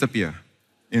day he disappeared.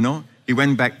 He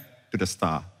went back to the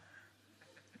star.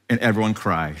 And everyone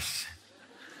cries.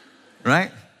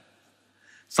 Right?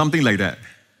 Something like that.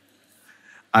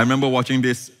 I remember watching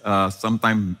this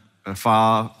sometime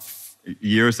far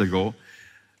years ago.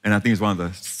 And I think it's one of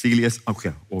the silliest.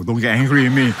 Okay, don't get angry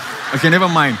at me. Okay, never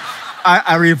mind.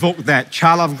 I revoke that.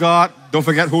 Child of God, don't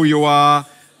forget who you are.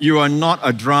 You are not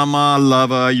a drama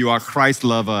lover. You are Christ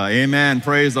lover. Amen.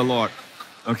 Praise the Lord.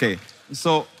 Okay,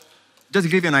 so just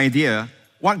to give you an idea,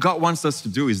 what God wants us to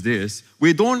do is this.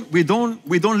 We don't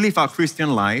live our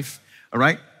Christian life, all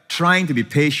right, trying to be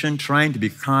patient, trying to be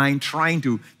kind, trying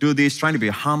to do this, trying to be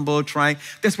humble,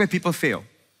 That's where people fail.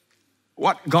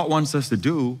 What God wants us to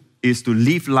do is to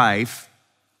live life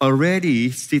already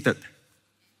seated.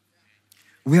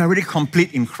 We are already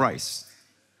complete in Christ.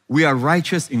 We are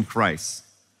righteous in Christ.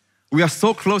 We are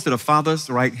so close to the Father's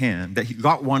right hand that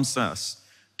God wants us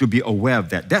to be aware of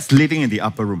that. That's living in the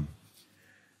upper room.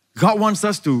 God wants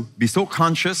us to be so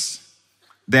conscious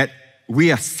that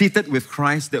we are seated with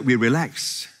Christ, that we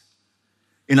relax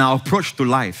in our approach to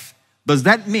life. Does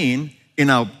that mean in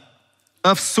our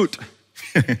earth suit,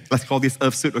 let's call this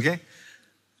earth suit, okay?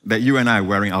 That you and I are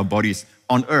wearing our bodies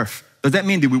on earth. Does that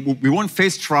mean that we won't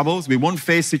face troubles, we won't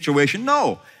face situation?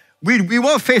 No. We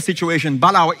will face situation,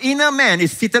 but our inner man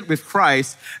is seated with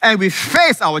Christ and we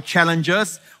face our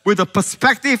challenges with the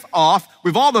perspective of,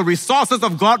 with all the resources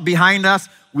of God behind us,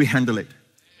 we handle it.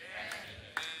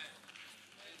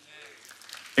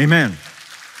 Amen.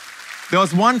 There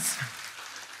was once,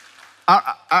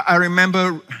 I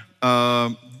remember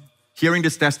hearing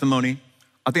this testimony.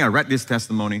 I think I read this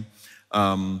testimony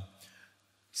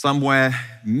somewhere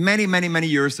many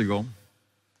years ago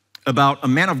about a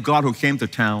man of God who came to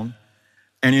town.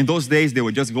 And in those days, they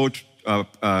would just go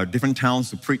to different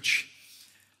towns to preach.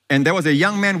 And there was a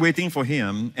young man waiting for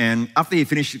him. And after he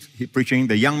finished preaching,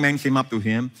 the young man came up to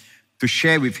him to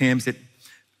share with him, said,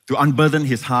 to unburden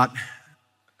his heart,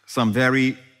 some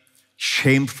very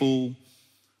shameful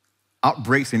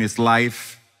outbreaks in his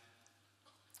life.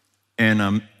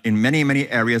 And in many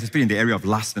areas, especially in the area of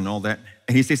lust and all that.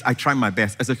 And he says, I try my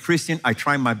best. As a Christian, I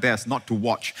try my best not to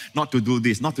watch, not to do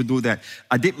this, not to do that.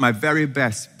 I did my very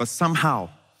best, but somehow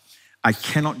I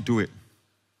cannot do it.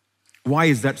 Why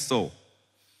is that so?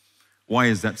 Why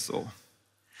is that so?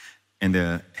 And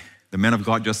the man of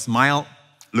God just smiled,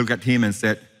 looked at him and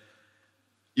said,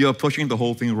 you're approaching the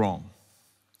whole thing wrong.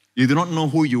 You do not know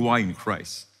who you are in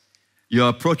Christ. You're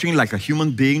approaching like a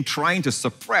human being, trying to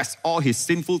suppress all his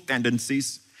sinful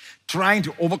tendencies, trying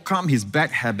to overcome his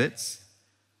bad habits,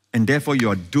 and therefore you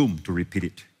are doomed to repeat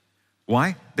it.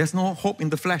 Why? There's no hope in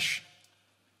the flesh.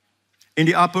 In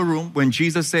the upper room, when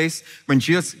Jesus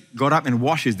got up and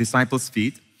washed his disciples'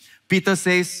 feet, Peter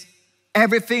says,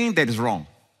 everything that is wrong,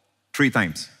 3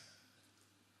 times.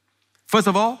 First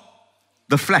of all,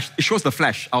 the flesh, it shows the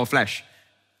flesh, our flesh.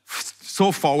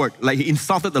 So forward, like he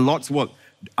insulted the Lord's work.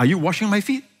 Are you washing my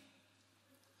feet?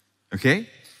 Okay?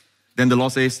 Then the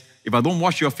Lord says, if I don't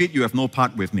wash your feet, you have no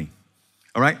part with me.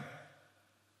 All right?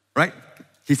 Right?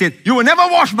 He said, you will never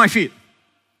wash my feet.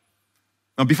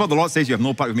 Now, before the Lord says you have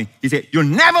no part with me, he said, you'll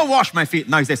never wash my feet.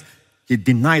 Now he says, he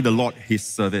denied the Lord his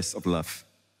service of love.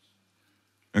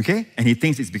 Okay? And he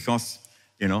thinks it's because,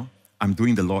 I'm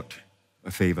doing the Lord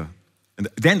a favor. And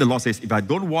then the Lord says, if I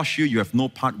don't wash you, you have no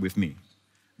part with me.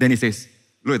 Then he says,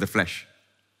 Look at the flesh.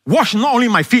 Wash not only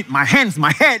my feet, my hands,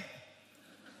 my head.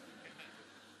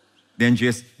 Then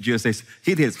Jesus says,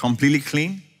 he that is completely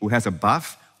clean, who has a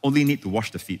bath, only need to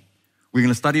wash the feet. We're going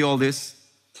to study all this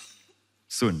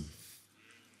soon.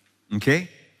 Okay?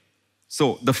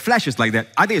 So the flesh is like that.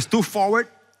 Either it's too forward,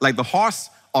 like the horse,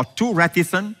 or too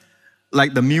reticent,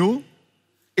 like the mule.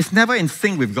 It's never in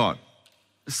sync with God.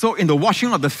 So in the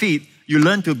washing of the feet, you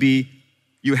learn to be,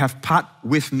 you have part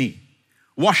with me.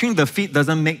 Washing the feet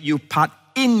doesn't make you part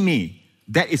in me.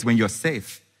 That is when you're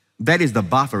safe. That is the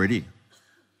bath already.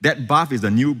 That bath is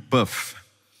the new birth.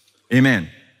 Amen.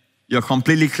 You're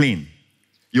completely clean.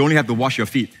 You only have to wash your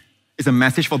feet. It's a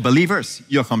message for believers.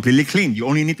 You're completely clean. You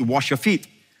only need to wash your feet.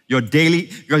 Your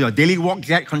daily walk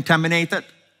get contaminated,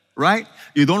 right?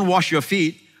 You don't wash your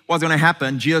feet, what's going to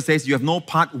happen? Jesus says, you have no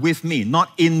part with me,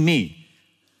 not in me.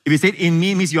 If you say in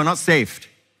me, means you're not saved.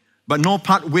 But no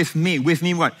part with me. With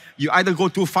me what? You either go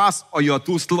too fast or you're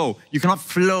too slow. You cannot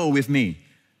flow with me.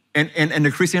 And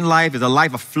the Christian life is a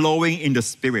life of flowing in the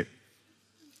Spirit.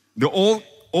 The old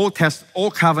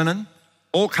covenant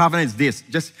is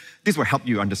this. This will help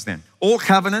you understand. Old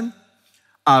covenant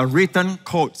are written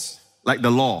codes, like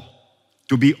the law,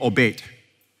 to be obeyed.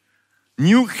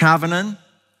 New covenant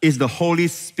is the Holy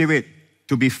Spirit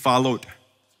to be followed.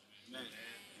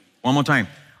 One more time.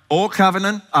 Old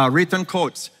covenant are written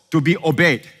codes to be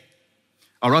obeyed,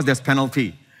 or else there's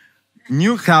penalty.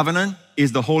 New covenant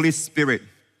is the Holy Spirit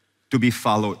to be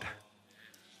followed.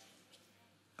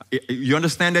 You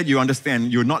understand that? You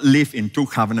understand. You not live in two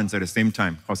covenants at the same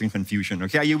time, causing confusion.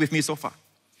 Okay, are you with me so far?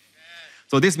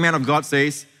 So this man of God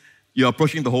says, you're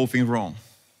approaching the whole thing wrong.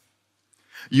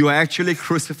 You are actually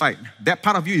crucified. That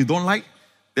part of you don't like,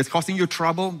 that's causing you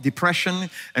trouble, depression,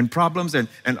 and problems, and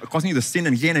causing you to sin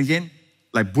again,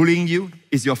 like bullying you,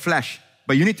 is your flesh.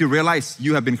 But you need to realize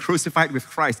you have been crucified with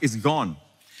Christ. It's gone.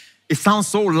 It sounds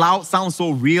so loud, sounds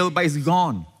so real, but it's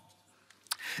gone.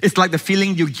 It's like the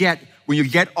feeling you get when you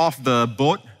get off the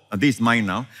boat. This is mine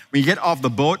now. When you get off the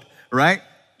boat, right?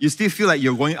 You still feel like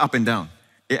you're going up and down.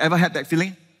 You ever had that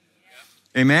feeling?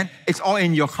 Yeah. Amen? It's all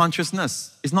in your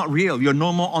consciousness. It's not real. You're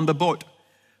no more on the boat.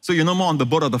 So you're no more on the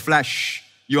boat of the flesh.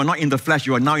 You are not in the flesh.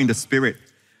 You are now in the Spirit.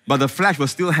 But the flesh will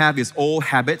still have its old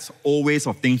habits, old ways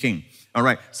of thinking. All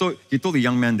right. So he told the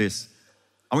young man this.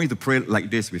 I want you to pray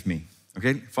like this with me.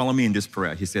 Okay? Follow me in this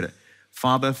prayer. He said,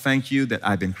 Father, thank you that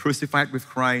I've been crucified with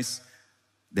Christ.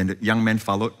 Then the young man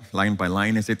followed line by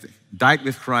line and said, died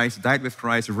with Christ,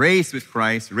 raised with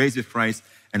Christ,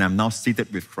 and I'm now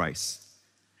seated with Christ.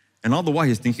 And all the while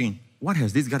he's thinking, what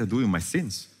has this got to do with my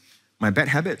sins? My bad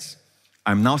habits?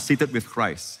 I'm now seated with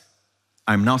Christ.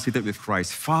 I'm now seated with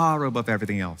Christ, far above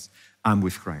everything else. I'm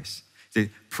with Christ. Say,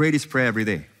 pray this prayer every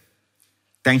day.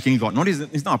 Thanking God. Notice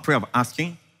it's not a prayer of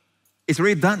asking. It's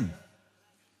already done.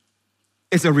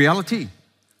 It's a reality.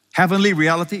 Heavenly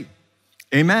reality.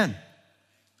 Amen.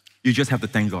 You just have to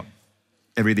thank God.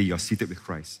 Every day you're seated with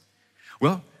Christ.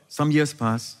 Well, some years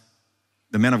passed.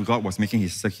 The man of God was making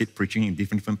his circuit preaching in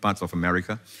different parts of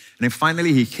America. And then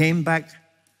finally he came back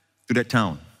to that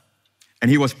town. And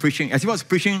he was preaching. As he was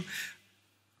preaching,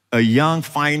 a young,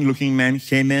 fine-looking man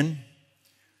came in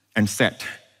and sat.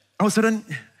 All of a sudden,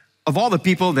 of all the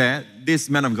people there, this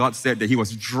man of God said that he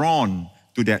was drawn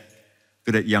to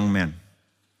that young man.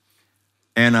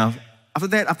 And after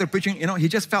that, after preaching, he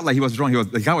just felt like he was drawn.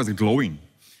 The guy was glowing.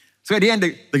 So at the end,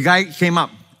 the guy came up,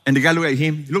 and the guy looked at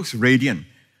him. He looks radiant.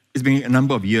 It's been a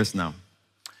number of years now.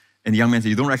 And the young man said,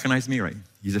 you don't recognize me, right?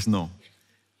 He says, no.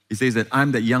 He says that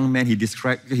I'm that young man he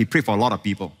prayed for a lot of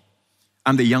people.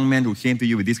 I'm the young man who came to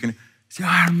you with this kind of, he said,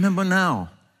 I remember now.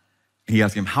 And he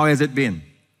asked him, how has it been?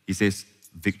 He says,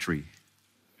 victory.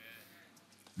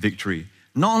 Victory.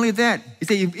 Not only that, he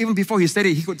said, even before he said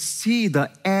it, he could see the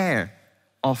air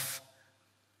of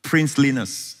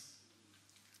princeliness.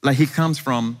 Like he comes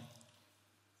from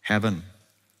heaven.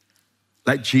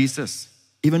 Like Jesus,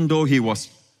 even though he was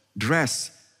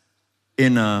dressed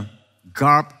in a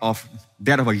garb of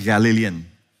that of a Galilean,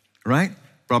 right?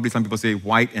 Probably some people say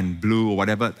white and blue or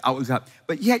whatever,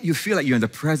 but yet you feel like you're in the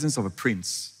presence of a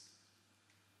prince.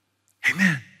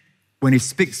 Amen. When he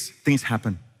speaks, things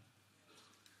happen.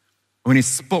 When he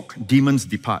spoke, demons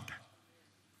depart.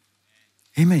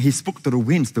 Amen. He spoke to the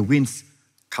winds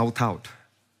kowtowed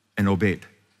and obeyed.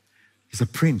 He's a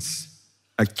prince,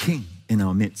 a king in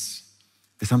our midst.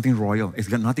 There's something royal. It's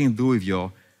got nothing to do with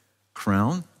your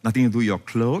crown, nothing to do with your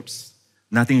clothes,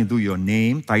 nothing to do with your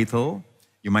name, title.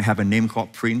 You might have a name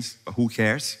called Prince, but who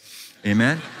cares?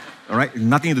 Amen. All right?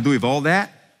 Nothing to do with all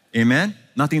that. Amen.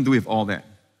 Nothing to do with all that.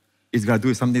 It's got to do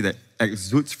with something that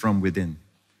exudes from within.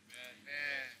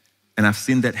 And I've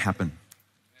seen that happen.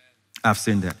 I've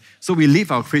seen that. So we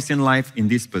live our Christian life in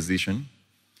this position.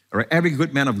 All right? Every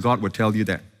good man of God will tell you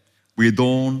that. We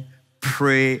don't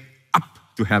pray up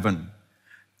to heaven.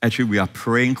 Actually, we are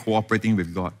praying, cooperating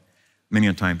with God many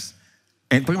a times.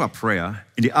 And talking about prayer,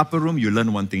 in the upper room, you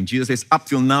learn one thing. Jesus says, up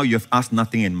till now, you have asked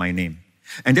nothing in my name.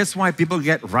 And that's why people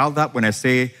get riled up when I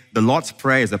say the Lord's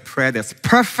Prayer is a prayer that's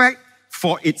perfect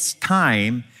for its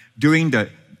time during the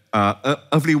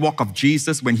earthly walk of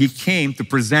Jesus when he came to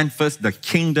present first the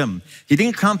kingdom. He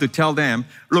didn't come to tell them,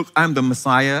 look, I'm the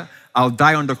Messiah. I'll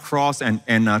die on the cross and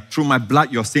through my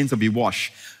blood, your sins will be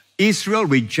washed. Israel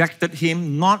rejected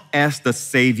him not as the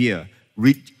Savior.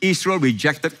 Israel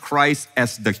rejected Christ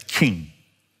as the King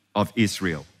of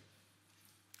Israel.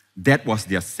 That was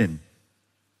their sin.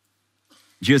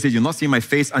 Jesus said, you'll not see my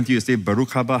face until you say, Baruch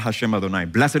haba Hashem Adonai.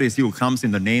 Blessed is he who comes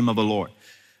in the name of the Lord.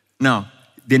 Now,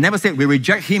 they never said, we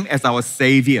reject him as our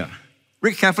Savior.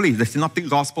 Read carefully, the Synoptic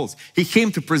Gospels. He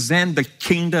came to present the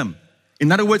kingdom.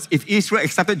 In other words, if Israel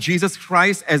accepted Jesus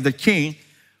Christ as the King,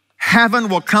 heaven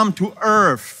will come to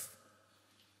earth.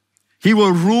 He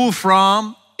will rule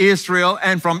from Israel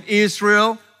and from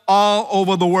Israel all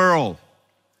over the world.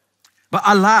 But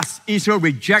alas, Israel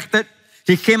rejected.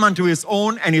 He came unto his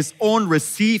own, and his own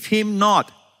received him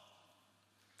not.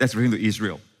 That's referring to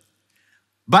Israel.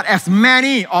 But as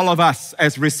many, all of us,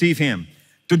 as receive him,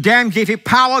 to them gave he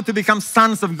power to become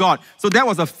sons of God. So that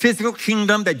was a physical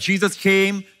kingdom that Jesus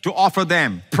came to offer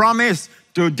them. Promised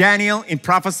to Daniel in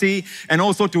prophecy, and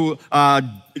also to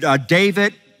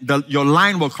David, your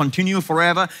line will continue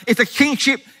forever. It's a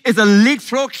kingship. It's a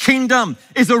literal kingdom.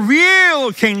 It's a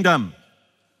real kingdom.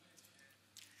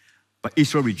 But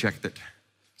Israel rejected.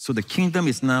 So the kingdom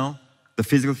is now, the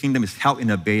physical kingdom is held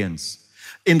in abeyance.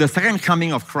 In the second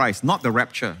coming of Christ, not the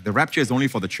rapture. The rapture is only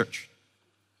for the church.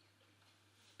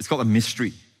 It's called a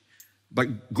mystery.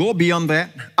 But go beyond that.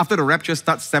 After the rapture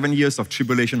starts 7 years of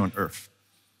tribulation on earth.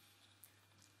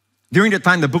 During the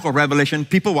time, the book of Revelation,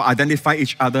 people will identify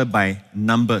each other by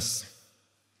numbers.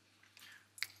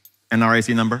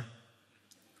 NRIC number?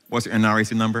 What's your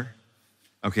NRIC number?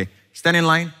 Okay, stand in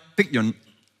line, pick your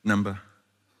number.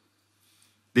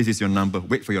 This is your number.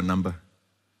 Wait for your number.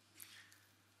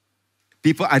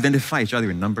 People identify each other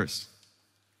with numbers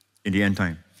in the end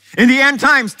time. In the end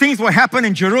times, things will happen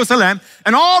in Jerusalem,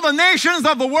 and all the nations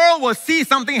of the world will see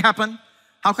something happen.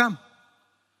 How come?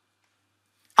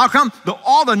 How come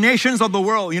all the nations of the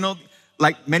world,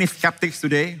 like many skeptics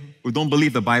today who don't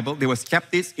believe the Bible, they were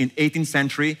skeptics in 18th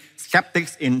century,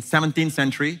 skeptics in 17th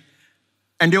century,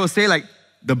 and they will say like,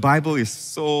 the Bible is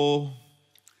so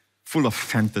full of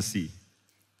fantasy.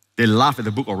 They laugh at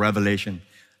the book of Revelation.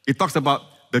 It talks about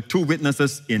the two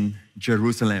witnesses in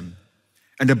Jerusalem.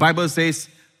 And the Bible says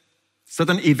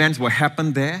certain events will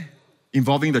happen there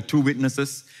involving the two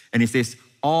witnesses. And it says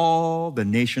all the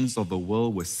nations of the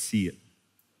world will see it.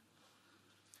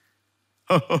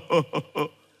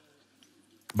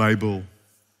 Bible,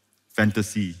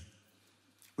 fantasy.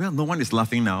 Well, no one is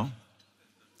laughing now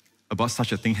about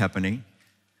such a thing happening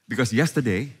because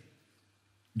yesterday,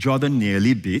 Jordan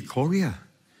nearly beat Korea.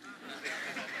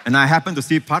 And I happened to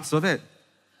see parts of it.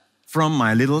 From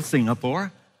my little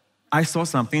Singapore, I saw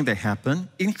something that happened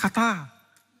in Qatar.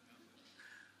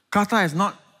 Qatar is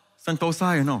not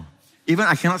Sentosa, Even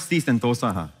I cannot see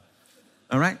Sentosa,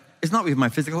 All right? It's not with my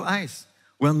physical eyes.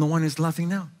 Well, no one is laughing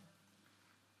now.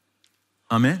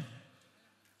 Amen?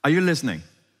 Are you listening?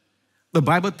 The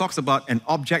Bible talks about an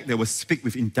object that will speak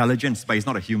with intelligence, but it's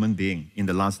not a human being in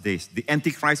the last days. The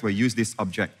Antichrist will use this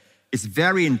object. It's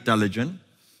very intelligent,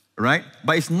 right?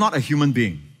 But it's not a human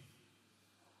being.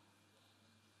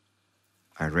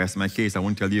 I rest my case. I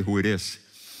won't tell you who it is.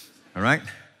 All right?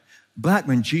 But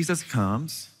when Jesus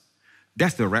comes,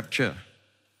 that's the rapture,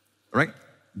 right?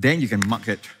 Then you can mark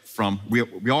it from,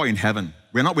 we're all in heaven.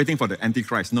 We're not waiting for the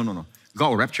Antichrist. No. God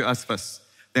will rapture us first.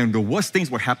 Then the worst things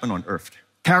will happen on earth.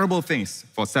 Terrible things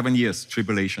for 7 years,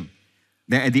 tribulation.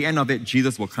 Then at the end of it,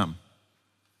 Jesus will come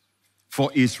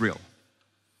for Israel.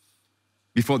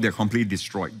 Before they're completely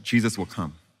destroyed, Jesus will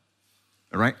come.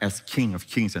 All right, as King of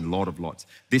Kings and Lord of Lords.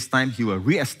 This time, he will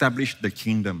reestablish the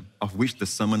kingdom of which the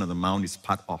Sermon on the Mount is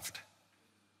part of.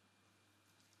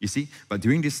 You see, but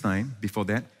during this time, before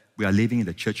that, we are living in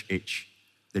the church age,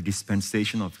 the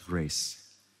dispensation of grace.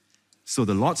 So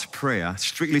the Lord's Prayer,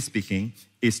 strictly speaking,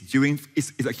 is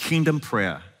a kingdom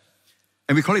prayer.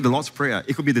 And we call it the Lord's Prayer.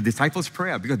 It could be the disciples'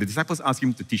 prayer because the disciples asked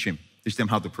him to teach them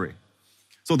how to pray.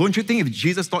 So don't you think if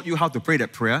Jesus taught you how to pray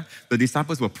that prayer, the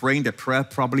disciples were praying that prayer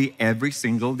probably every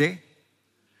single day?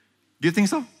 Do you think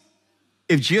so?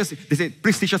 If Jesus, they said,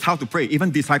 please teach us how to pray.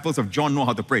 Even disciples of John know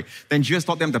how to pray. Then Jesus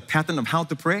taught them the pattern of how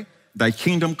to pray. Thy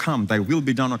kingdom come, thy will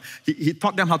be done. He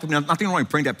taught them how to, nothing wrong in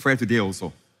praying that prayer today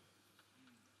also.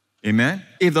 Amen?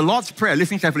 If the Lord's Prayer,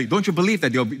 listen carefully, don't you believe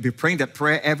that they'll be praying that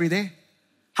prayer every day?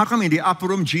 How come in the upper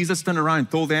room, Jesus turned around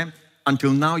and told them,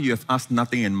 until now you have asked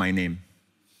nothing in my name?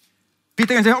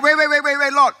 Peter can say,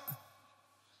 wait, Lord.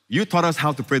 You taught us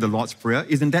how to pray the Lord's Prayer.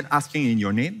 Isn't that asking in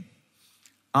your name?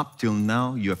 Up till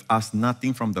now, you have asked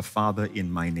nothing from the Father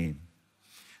in my name.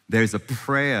 There is a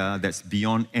prayer that's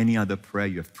beyond any other prayer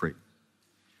you have prayed.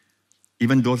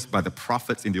 Even those by the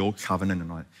prophets in the Old Covenant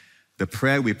and all that. The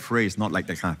prayer we pray is not like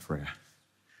that kind of prayer.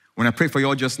 When I prayed for you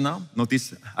all just now,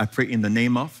 notice I pray in the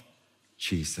name of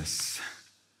Jesus.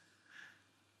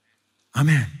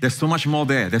 Amen. There's so much more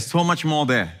there. There's so much more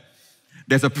there.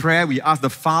 There's a prayer we ask the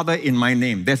Father in my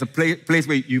name. There's a place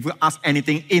where you will ask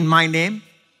anything in my name.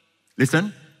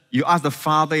 Listen, you ask the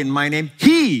Father in my name,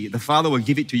 He, the Father, will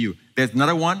give it to you. There's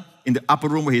another one in the upper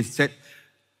room where He said,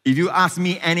 if you ask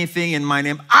me anything in my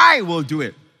name, I will do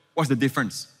it. What's the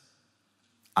difference?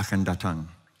 Akan datang,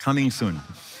 coming soon.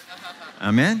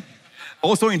 Amen.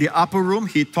 Also in the upper room,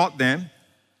 He taught them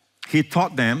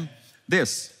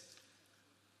this.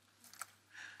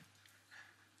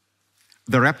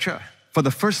 The rapture. For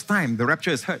the first time, the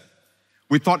rapture is heard.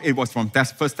 We thought it was from 1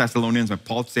 Thessalonians when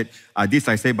Paul said, this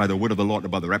I say by the word of the Lord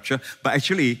about the rapture. But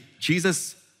actually,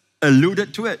 Jesus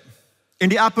alluded to it in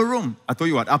the upper room. I told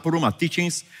you what, upper room are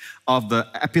teachings of the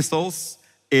epistles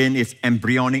in its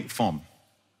embryonic form.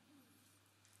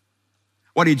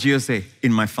 What did Jesus say?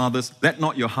 In my Father's, let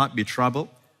not your heart be troubled.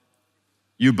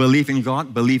 You believe in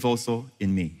God, believe also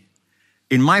in me.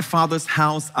 In my Father's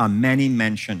house are many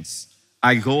mansions.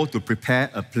 I go to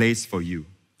prepare a place for you.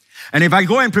 And if I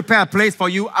go and prepare a place for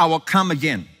you, I will come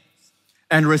again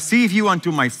and receive you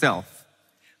unto myself,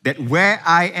 that where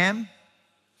I am,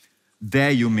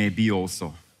 there you may be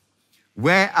also.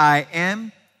 Where I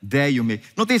am, there you may.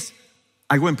 Notice,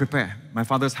 I go and prepare. My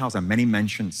Father's house are many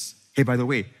mansions. Hey, by the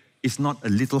way, it's not a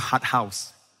little hut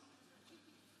house.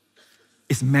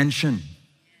 It's mansion.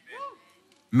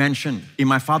 Mansion. In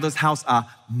my Father's house are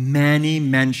many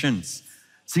mansions.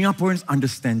 Singaporeans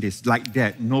understand this like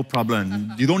that, no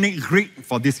problem. You don't need Greek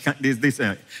for this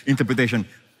interpretation.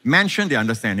 Mansion, they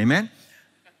understand, amen?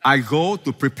 I go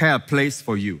to prepare a place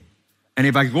for you. And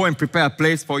if I go and prepare a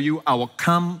place for you, I will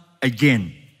come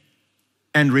again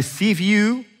and receive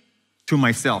you to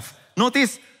myself.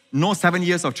 Notice, no 7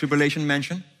 years of tribulation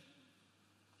mentioned.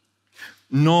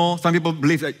 No, some people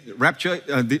believe that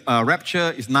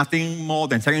rapture is nothing more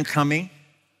than second coming.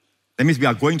 That means we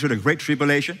are going through the great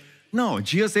tribulation. No,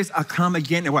 Jesus says, I'll come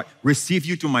again and what? Receive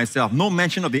you to myself. No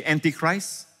mention of the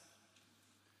Antichrist.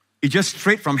 It's just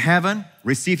straight from heaven,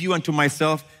 receive you unto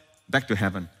myself, back to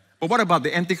heaven. But what about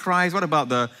the Antichrist? What about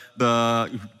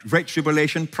the great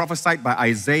tribulation prophesied by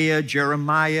Isaiah,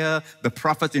 Jeremiah, the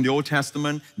prophets in the Old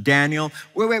Testament, Daniel?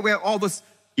 Where all this,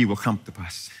 it will come to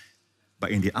pass.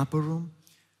 But in the upper room,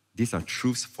 these are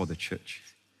truths for the church.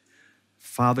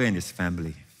 Father and His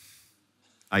family.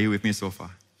 Are you with me so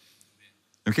far?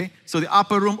 Okay, so the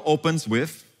upper room opens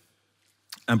with,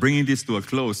 I'm bringing this to a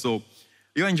close. So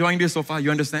you're enjoying this so far?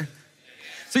 You understand?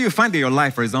 So you find in your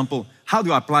life, for example, how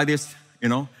do I apply this?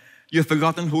 You've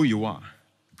forgotten who you are.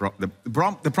 The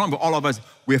problem with all of us,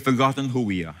 we have forgotten who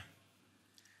we are.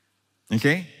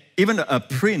 Okay? Even a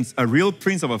prince, a real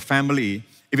prince of a family,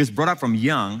 if he's brought up from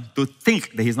young, to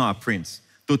think that he's not a prince,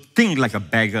 to think like a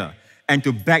beggar, and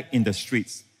to beg in the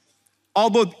streets.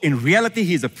 Although in reality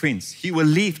he's a prince, he will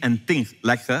live and think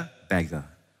like a beggar.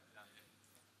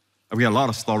 We have a lot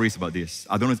of stories about this.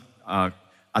 I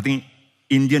think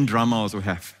Indian drama also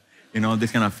have,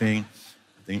 this kind of thing.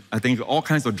 I think all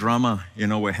kinds of drama,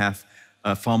 will have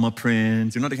a former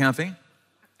prince, that kind of thing.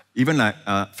 Even like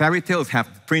fairy tales have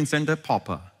prince and the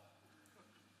pauper.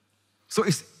 So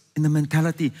it's in the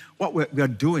mentality, what we are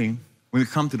doing when we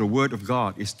come to the Word of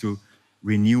God is to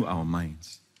renew our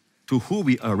minds to who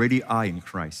we already are in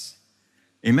Christ.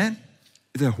 Amen?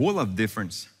 It's a whole lot of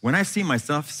difference. When I see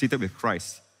myself seated with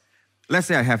Christ, let's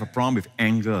say I have a problem with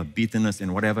anger, bitterness,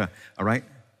 and whatever, all right?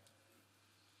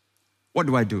 What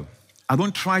do? I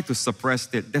don't try to suppress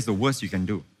it. That's the worst you can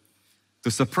do.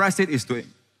 To suppress it is to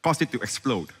cause it to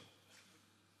explode.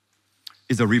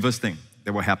 It's a reverse thing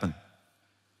that will happen.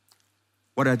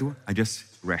 What do? I just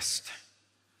rest.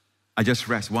 I just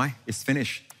rest. Why? It's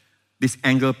finished. This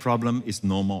anger problem is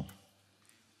no more.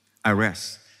 I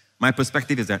rest. My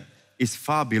perspective is that it's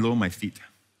far below my feet.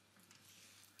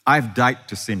 I've died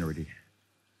to sin already.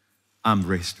 I'm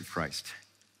raised with Christ.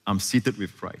 I'm seated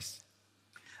with Christ.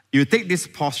 You take this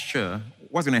posture,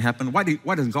 what's going to happen? Why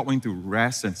does God want you to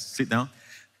rest and sit down?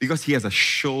 Because He has a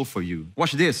show for you.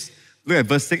 Watch this. Look at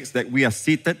verse 6, that we are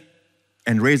seated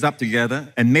and raised up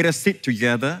together and made us sit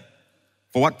together.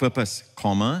 For what purpose?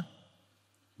 Comma.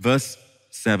 Verse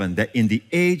 7, that in the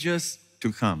ages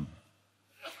to come,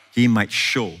 he might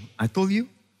show. I told you,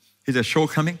 there's a show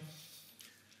coming.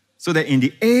 So that in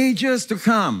the ages to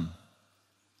come,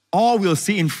 all we'll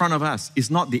see in front of us is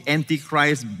not the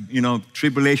Antichrist,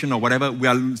 tribulation or whatever. We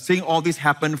are seeing all this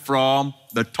happen from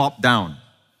the top down.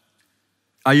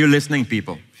 Are you listening,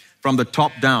 people? From the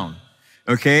top down,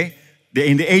 okay?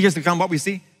 In the ages to come, what we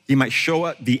see? He might show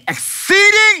us the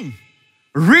exceeding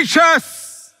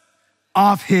riches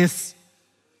of His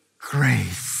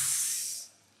grace.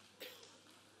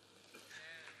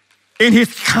 In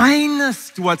His kindness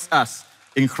towards us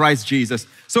in Christ Jesus.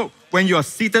 So when you are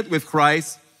seated with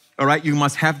Christ, all right, you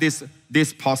must have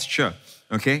this posture,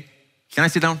 okay? Can I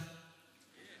sit down?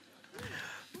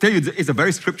 Tell you, it's a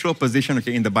very scriptural position,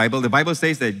 okay, in the Bible. The Bible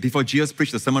says that before Jesus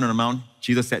preached the Sermon on the Mount,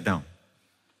 Jesus sat down.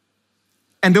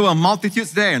 And there were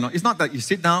multitudes there, It's not that you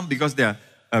sit down because there are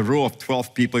a row of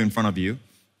 12 people in front of you,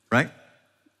 right?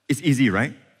 It's easy,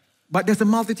 right? But there's a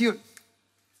multitude.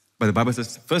 But the Bible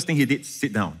says, first thing He did,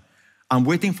 sit down. I'm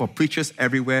waiting for preachers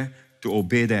everywhere to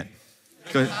obey that.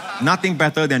 Because nothing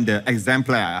better than the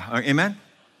exemplar, amen?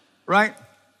 Right?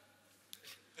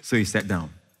 So He sat down.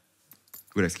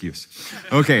 Good excuse.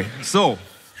 Okay, so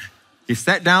He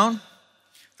sat down.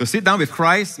 To sit down with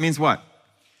Christ means what?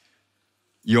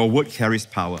 Your word carries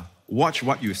power. Watch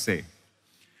what you say.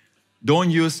 Don't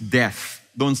use death.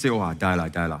 Don't say, oh, die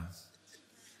la.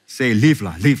 Say, live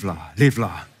la.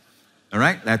 All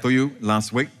right? Like I told you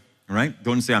last week. All right?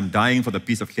 Don't say, I'm dying for the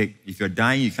piece of cake. If you're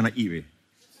dying, you cannot eat it.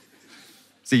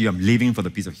 Say, I'm living for the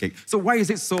piece of cake. So why is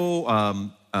it so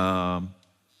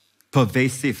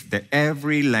pervasive that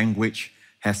every language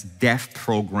has death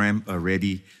program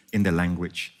already in the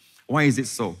language? Why is it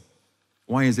so?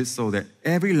 Why is it so that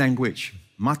every language,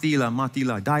 mati la,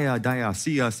 daya,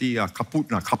 siya,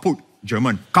 kaput,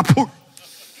 German, kaput.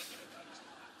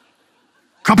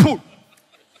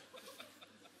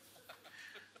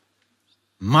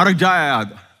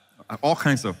 Marajaya, all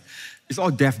kinds of, it's all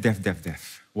death.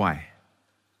 Why?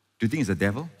 Do you think it's the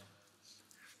devil?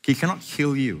 He cannot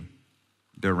kill you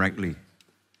directly,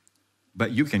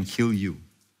 but you can kill you.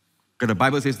 Because the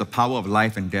Bible says the power of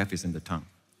life and death is in the tongue.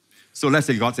 So let's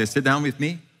say God says, sit down with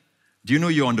me. Do you know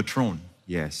you're on the throne?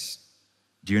 Yes.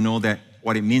 Do you know that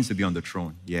what it means to be on the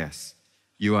throne? Yes.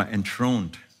 You are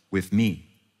enthroned with me.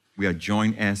 We are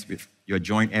joint heirs with, you're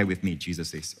joint heir with me, Jesus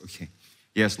says. Okay.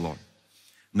 Yes, Lord.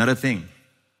 Another thing,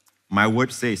 my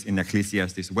word says in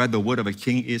Ecclesiastes, where the word of a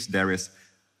king is, there is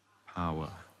power.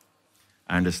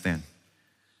 I understand.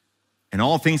 And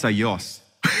all things are yours.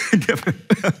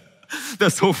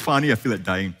 That's so funny, I feel like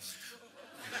dying.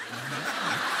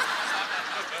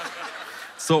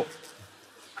 So,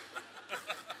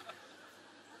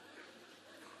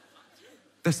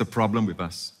 that's the problem with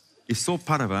us. It's so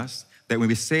part of us that when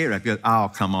we say it, I feel, oh,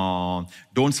 come on,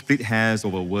 don't split hairs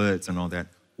over words and all that.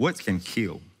 Words can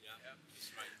kill.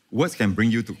 Words can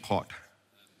bring you to court.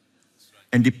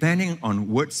 And depending on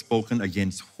words spoken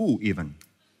against who even,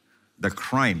 the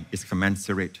crime is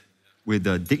commensurate with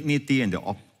the dignity and the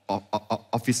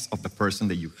office of the person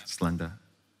that you slander.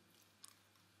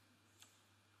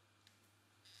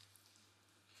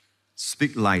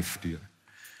 Speak life to you.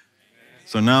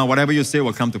 So now whatever you say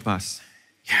will come to pass.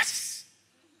 Yes.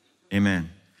 Amen.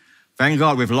 Thank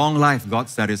God, with long life, God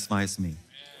satisfies me.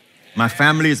 My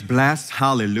family is blessed.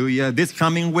 Hallelujah. This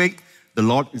coming week, the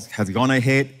Lord has gone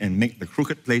ahead and make the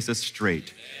crooked places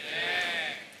straight.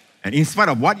 And in spite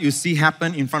of what you see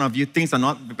happen in front of you, things are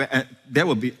not, there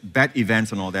will be bad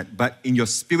events and all that, but in your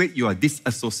spirit, you are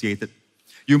disassociated.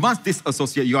 You must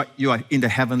disassociate. You are in the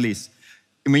heavenlies.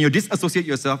 And when you disassociate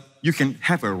yourself, you can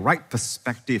have a right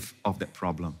perspective of that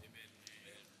problem.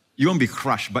 You won't be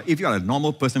crushed. But if you are a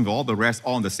normal person with all the rest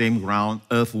all on the same ground,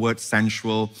 earthward,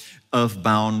 sensual,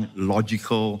 earthbound,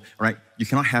 logical, right? You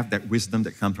cannot have that wisdom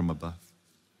that comes from above.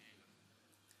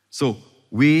 So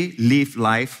we live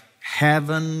life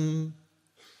heaven,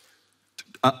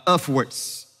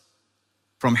 earthwards,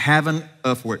 from heaven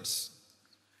earthwards.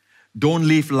 Don't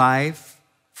live life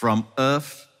from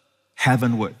earth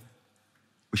heavenward,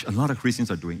 which a lot of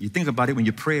Christians are doing. You think about it when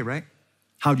you pray, right?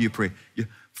 How do you pray?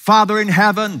 Father in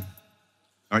heaven.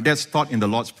 All right, that's taught in the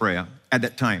Lord's Prayer at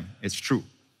that time. It's true.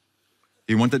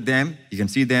 He wanted them, you can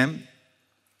see them,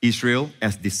 Israel,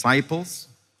 as disciples.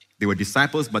 They were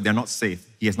disciples, but they're not saved.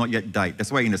 He has not yet died.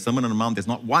 That's why in the Sermon on the Mount, there's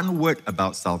not one word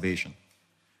about salvation.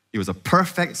 It was a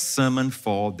perfect sermon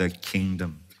for the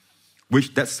kingdom,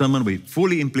 which that sermon will be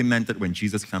fully implemented when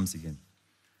Jesus comes again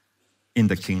in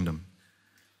the kingdom.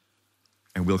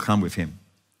 And we'll come with Him.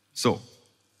 So,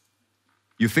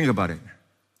 You think about it.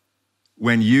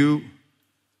 When you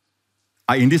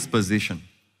are in this position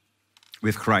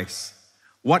with Christ,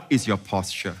 what is your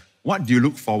posture? What do you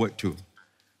look forward to?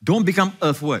 Don't become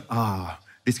earthward.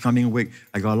 This coming week,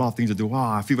 I got a lot of things to do.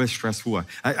 I feel very stressful.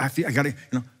 I feel I got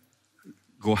to,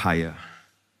 go higher.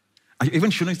 I even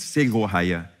shouldn't say go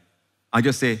higher. I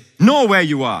just say, know where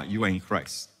you are. You are in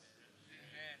Christ.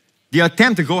 The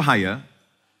attempt to go higher,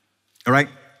 all right,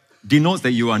 denotes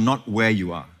that you are not where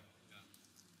you are.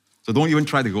 So don't even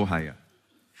try to go higher.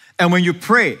 And when you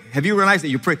pray, have you realized that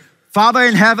you pray, Father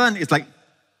in heaven, it's like,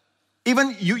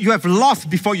 even you have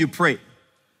lost before you pray.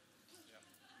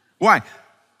 Why?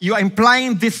 You are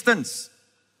implying distance.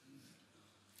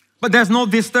 But there's no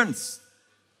distance.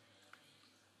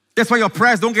 That's why your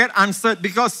prayers don't get answered,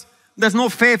 because there's no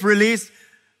faith released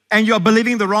and you're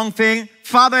believing the wrong thing.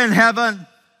 Father in heaven,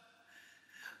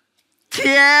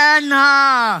 天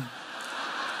哪!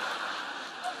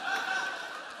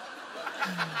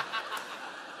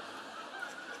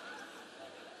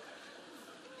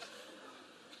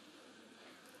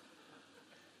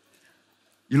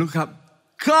 You look up,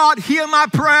 God, hear my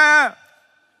prayer.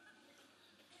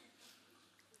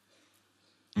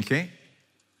 Okay?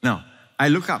 Now, I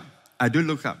do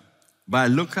look up, but I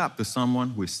look up to someone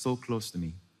who is so close to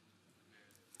me.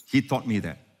 He taught me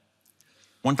that.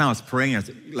 One time I was praying,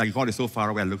 and like God is so far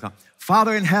away, I look up.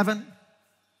 Father in heaven.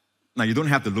 Now, you don't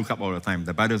have to look up all the time.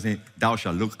 The Bible says, thou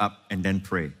shalt look up and then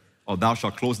pray. Or thou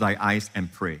shalt close thy eyes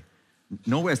and pray.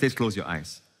 Nowhere it says close your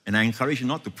eyes. And I encourage you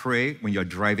not to pray when you're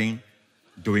driving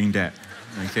doing that,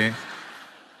 okay?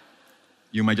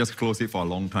 You might just close it for a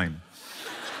long time.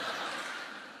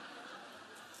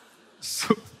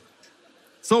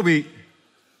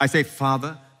 I say,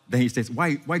 Father. Then he says,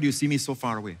 why do you see me so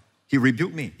far away? He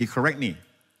rebuked me. He corrected me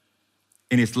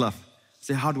in his love. I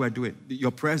say, how do I do it?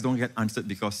 Your prayers don't get answered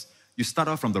because you start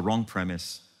off from the wrong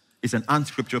premise. It's an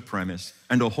unscriptural premise.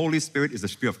 And the Holy Spirit is the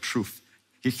Spirit of truth.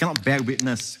 He cannot bear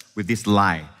witness with this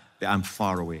lie that I'm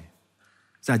far away.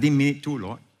 So I didn't mean it too,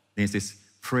 Lord. Then he says,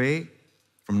 pray.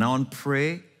 From now on,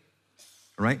 pray.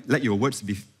 All right? Let your words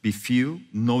be few.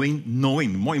 Knowing.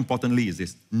 More importantly is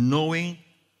this. Knowing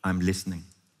I'm listening.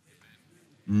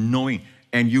 Knowing.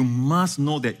 And you must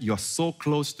know that you're so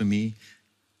close to me,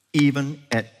 even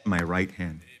at my right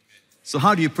hand. So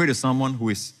how do you pray to someone who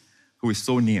is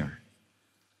so near?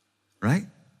 Right?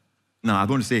 Now, I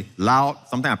don't want to say loud.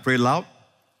 Sometimes I pray loud.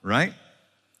 Right?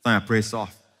 Sometimes I pray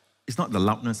soft. It's not the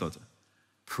loudness of it.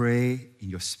 Pray in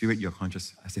your spirit, your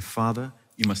conscience. I say, Father,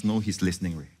 you must know He's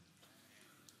listening, Ray.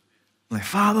 Like,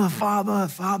 Father, Father,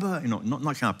 Father. Not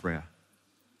kind of prayer.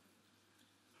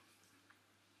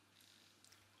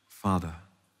 Father,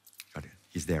 got it.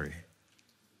 He's there, Ray.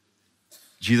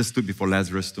 Jesus stood before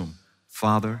Lazarus' tomb.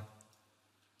 Father,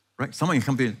 right? Someone can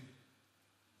come to you.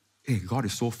 Hey, God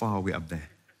is so far away up there.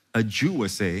 A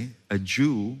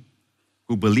Jew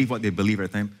who believe what they believe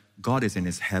at the time, God is in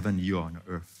His heaven, you are on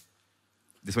earth.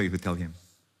 That's what you could tell him.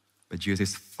 But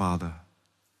Jesus says, Father.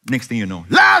 Next thing you know,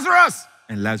 Lazarus!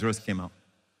 And Lazarus came out.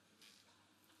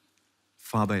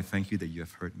 Father, I thank you that you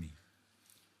have heard me.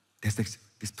 There's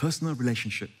this personal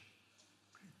relationship.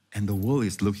 And the world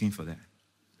is looking for that.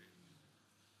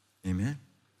 Amen?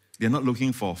 They're not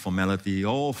looking for formality.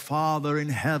 Oh, Father in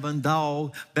heaven,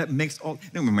 thou, that makes all...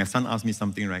 when my son asked me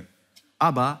something, right?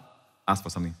 Abba asked for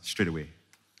something straight away.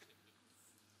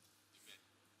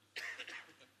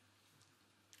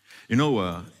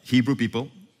 Hebrew people,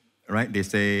 right? They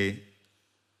say,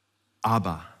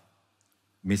 Abba.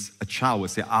 Means a child would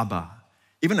say, Abba.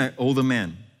 Even an older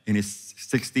man in his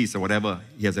 60s or whatever,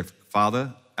 he has a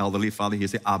father, elderly father, he'll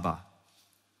say, Abba.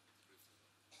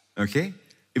 Okay?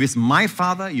 If it's my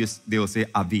father, they will say,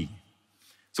 Abi.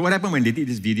 So what happened when they did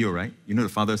this video, right? The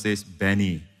father says,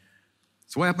 Benny.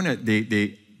 So what happened?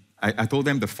 I told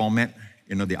them the format,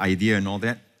 the idea and all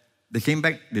that. They came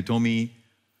back, they told me,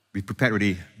 we prepared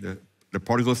already. The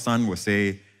prodigal son will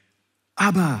say,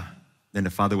 Abba. Then the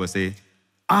father will say,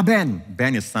 Aben.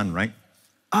 Ben is son, right?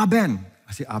 Aben.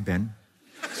 I say, Aben.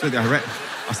 So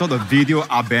I saw the video,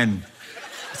 Aben.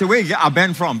 I said, where you get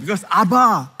Aben from? Because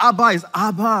Abba. Abba is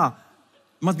Abba.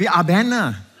 Must be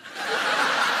Abena.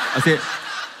 I said,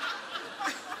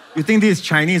 you think this is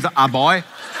Chinese, Aboy?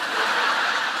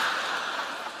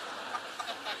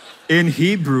 In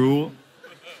Hebrew,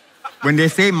 when they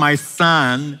say my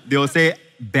son, they will say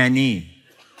Benny.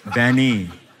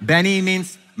 Benny. Benny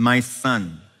means my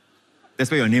son. That's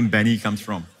where your name Benny comes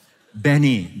from.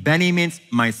 Benny. Benny means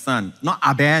my son, not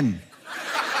Aben.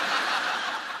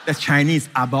 That's Chinese,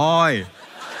 Aboy.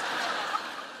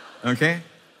 Okay?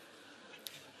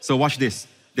 So watch this.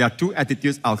 There are two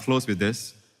attitudes. I'll close with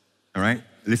this. All right?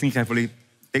 Listen carefully.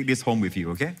 Take this home with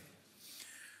you, okay?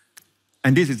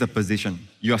 And this is the position.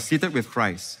 You are seated with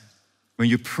Christ. When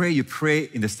you pray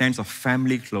in the sense of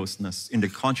family closeness, in the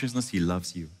consciousness He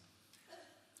loves you.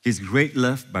 His great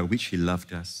love by which He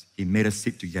loved us, He made us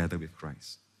sit together with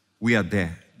Christ. We are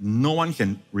there. No one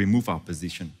can remove our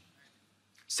position.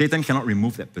 Satan cannot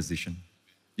remove that position,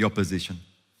 your position.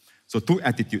 So 2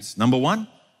 attitudes. Number 1,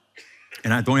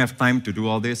 and I don't have time to do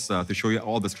all this, to show you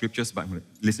all the scriptures, but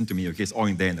listen to me, okay? It's all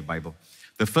in there in the Bible.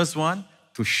 The first one,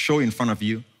 to show in front of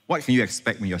you, what can you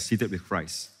expect when you're seated with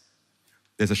Christ?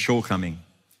 There's a show coming.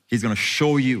 He's going to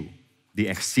show you the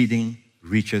exceeding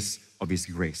riches of His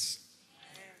grace.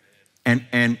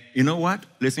 And you know what?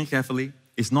 Listen carefully.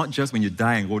 It's not just when you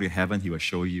die and go to heaven, He will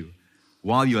show you.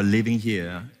 While you are living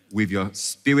here with your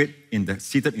spirit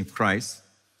seated in Christ,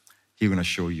 He's going to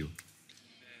show you.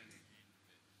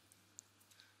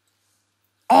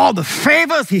 All the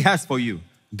favors He has for you.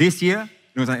 This year, you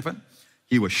know what's going to happen?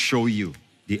 He will show you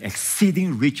the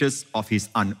exceeding riches of His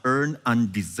unearned,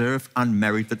 undeserved,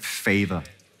 unmerited favor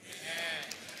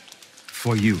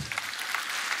for you.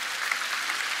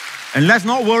 And let's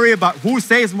not worry about who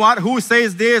says what, who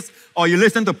says this, or you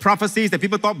listen to prophecies that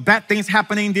people thought bad things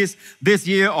happening this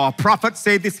year, or prophets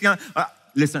say this.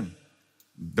 Listen,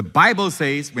 the Bible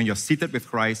says when you're seated with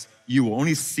Christ, you will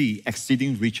only see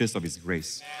exceeding riches of His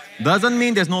grace. Doesn't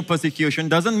mean there's no persecution.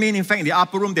 Doesn't mean, in fact, in the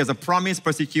upper room, there's a promised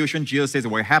persecution. Jesus says it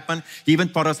will happen. He even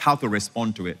taught us how to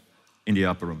respond to it in the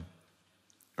upper room.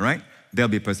 All right? There'll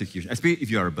be persecution, especially if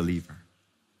you are a believer.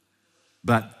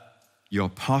 But your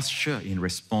posture in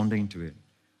responding to it,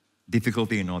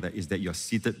 difficulty and all that, is that you're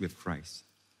seated with Christ.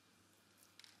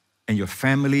 And your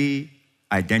family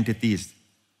identity is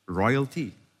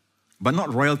royalty, but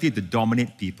not royalty to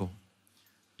dominate people.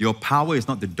 Your power is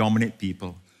not to dominate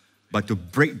people, but to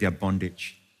break their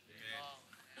bondage,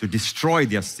 to destroy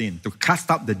their sin, to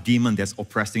cast out the demon that's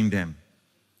oppressing them,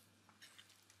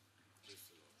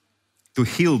 to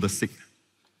heal the sick.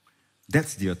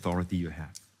 That's the authority you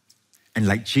have. And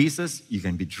like Jesus, you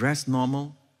can be dressed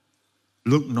normal,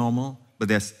 look normal, but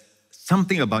there's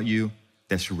something about you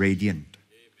that's radiant,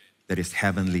 that is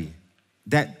heavenly.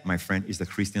 That, my friend, is the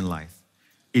Christian life.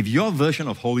 If your version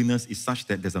of holiness is such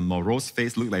that there's a morose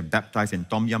face, look like baptized in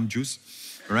tom yum juice,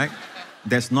 right?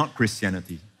 That's not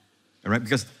Christianity, all right?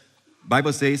 Because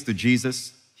Bible says to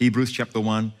Jesus, Hebrews chapter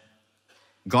 1,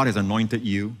 God has anointed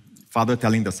you, Father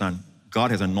telling the Son,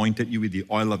 God has anointed you with the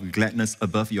oil of gladness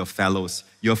above your fellows.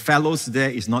 Your fellows there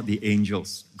is not the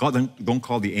angels. God don't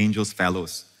call the angels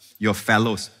fellows. Your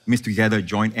fellows means together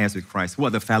join heirs with Christ. Who are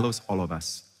the fellows? All of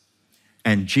us.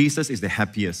 And Jesus is the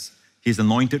happiest. He's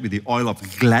anointed with the oil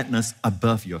of gladness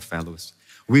above your fellows.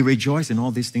 We rejoice in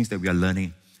all these things that we are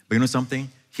learning. But you know something?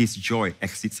 His joy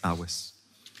exceeds ours.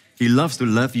 He loves to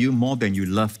love you more than you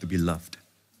love to be loved.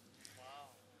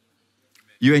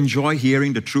 You enjoy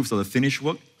hearing the truths of the finished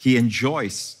work. He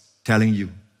enjoys telling you,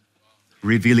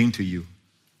 revealing to you.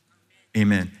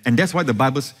 Amen. And that's why the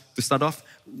Bible, to start off,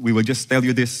 we will just tell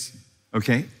you this,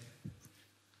 okay?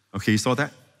 Okay, you saw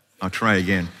that? I'll try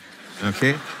again,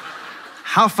 okay?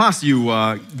 How fast you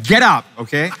get up,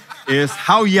 okay, is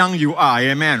how young you are,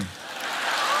 amen.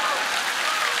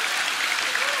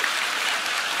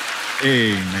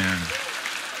 Amen.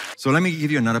 So let me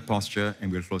give you another posture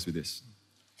and we'll close with this.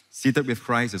 Seated with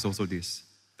Christ is also this.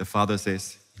 The Father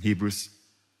says in Hebrews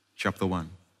chapter 1,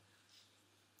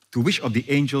 to which of the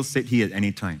angels said He at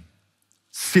any time,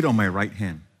 sit on my right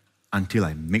hand until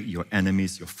I make your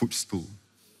enemies your footstool.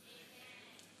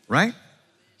 Right?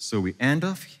 So we end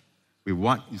off with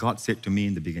what God said to me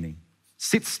in the beginning.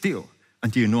 Sit still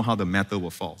until you know how the matter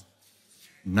will fall.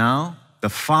 Now, the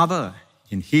Father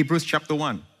in Hebrews chapter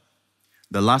 1,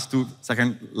 the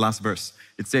second last verse,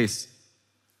 it says,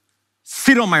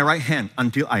 sit on my right hand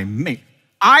until I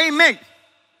make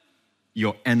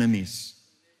your enemies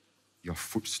your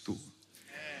footstool.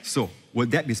 So,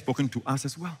 would that be spoken to us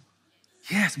as well?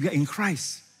 Yes, we are in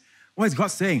Christ. What is God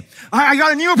saying? I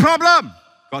got a new problem.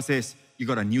 God says, you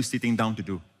got a new sitting down to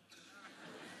do.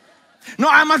 No,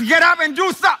 I must get up and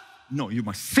do stuff. No, you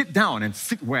must sit down and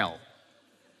sit well.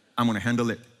 I'm going to handle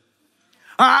it.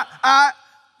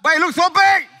 But it looks so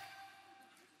big.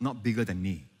 Not bigger than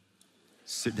me.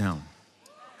 Sit down.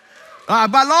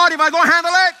 But Lord, if I don't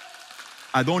handle it,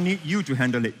 I don't need you to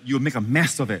handle it. You'll make a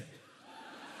mess of it.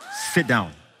 Sit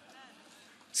down.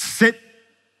 Sit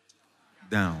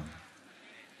down.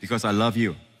 Because I love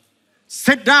you.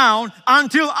 Sit down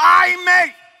until I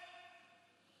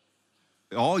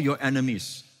make all your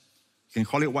enemies. You can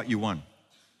call it what you want.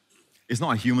 It's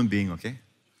not a human being, okay?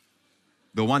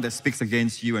 The one that speaks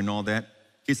against you and all that,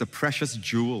 he's a precious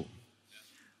jewel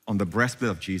on the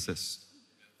breastplate of Jesus.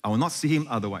 I will not see him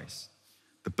otherwise.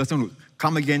 The person who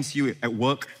come against you at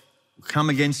work, who come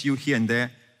against you here and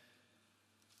there,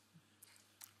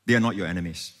 they are not your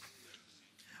enemies.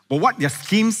 But what their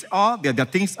schemes are, their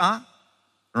things are,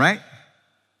 right?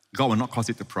 God will not cause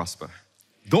it to prosper.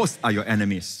 Those are your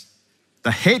enemies.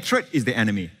 The hatred is the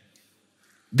enemy.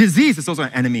 Disease is also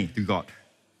an enemy to God.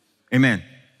 Amen.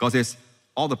 God says,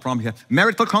 all the problems you have.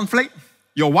 Marital conflict,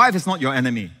 your wife is not your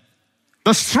enemy.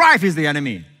 The strife is the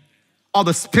enemy. Or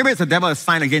the spirits the devil has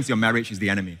signed against your marriage is the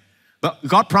enemy. But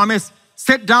God promised,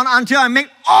 sit down until I make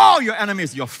all your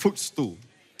enemies your footstool.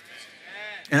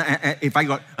 And if I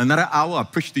got another hour, I'll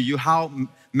preach to you how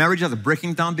marriages are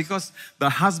breaking down because the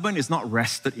husband is not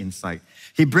rested inside.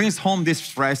 He brings home this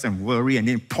stress and worry and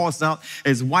then pours out.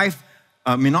 His wife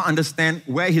may not understand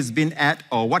where he's been at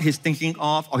or what he's thinking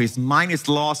of, or his mind is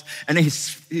lost, and then he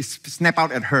snap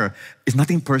out at her. It's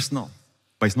nothing personal,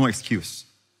 but it's no excuse.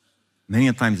 Many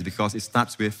a times it's because it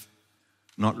starts with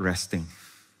not resting.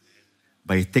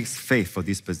 But it takes faith for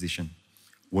this position.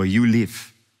 Will you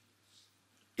live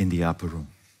in the upper room?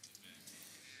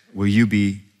 Will you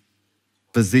be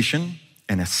positioned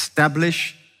and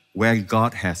established where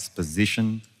God has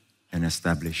positioned and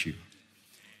established you?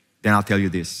 Then I'll tell you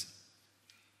this.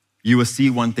 You will see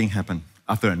one thing happen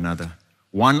after another.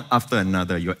 One after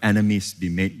another, your enemies be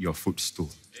made your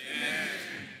footstool.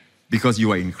 Because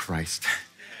you are in Christ.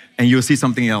 And you'll see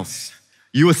something else.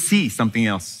 You will see something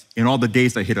else in all the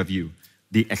days ahead of you.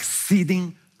 The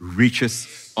exceeding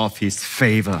riches of His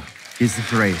favor, His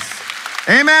grace.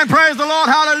 Amen. Praise the Lord.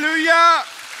 Hallelujah.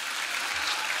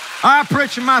 I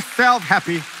preach myself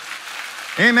happy.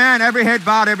 Amen. Every head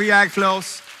bowed, every eye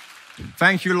closed.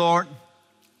 Thank you, Lord.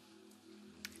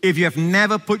 If you have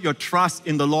never put your trust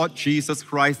in the Lord Jesus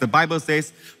Christ, the Bible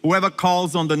says, whoever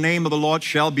calls on the name of the Lord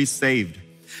shall be saved.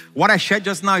 What I shared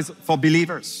just now is for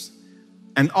believers.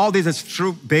 And all this is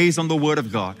true based on the Word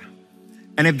of God.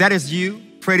 And if that is you,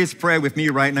 pray this prayer with me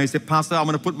right now. You say, Pastor, I'm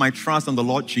going to put my trust on the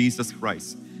Lord Jesus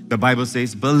Christ. The Bible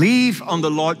says, believe on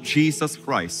the Lord Jesus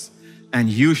Christ, and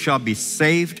you shall be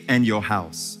saved and your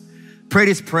house. Pray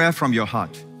this prayer from your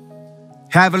heart.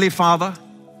 Heavenly Father,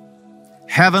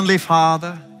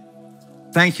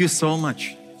 thank you so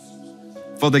much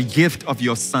for the gift of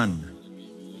your Son,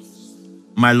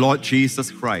 my Lord Jesus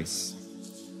Christ,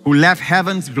 who left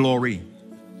heaven's glory,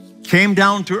 came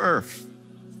down to earth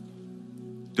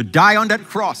to die on that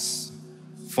cross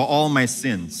for all my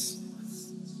sins.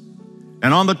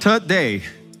 And on the third day,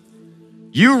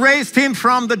 you raised Him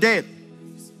from the dead,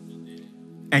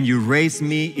 and you raised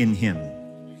me in Him,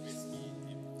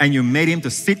 and you made Him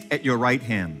to sit at your right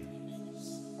hand,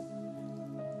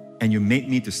 and you made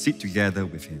me to sit together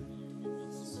with Him.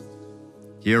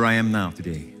 Here I am now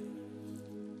today.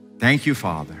 Thank you,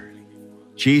 Father.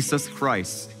 Jesus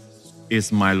Christ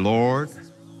is my Lord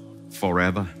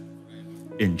forever.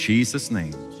 In Jesus'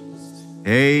 name,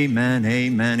 amen,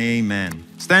 amen, amen.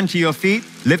 Stand to your feet.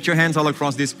 Lift your hands all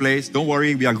across this place. Don't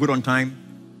worry, we are good on time.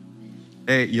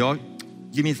 Hey, y'all,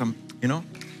 give me some,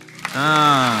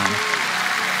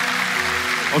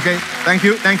 Okay, thank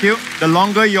you, thank you. The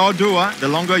longer y'all do, the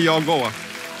longer y'all go.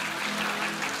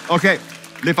 Okay,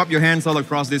 lift up your hands all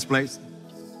across this place.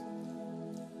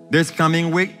 This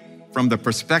coming week, from the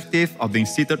perspective of being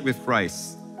seated with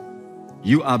Christ,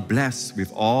 you are blessed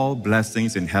with all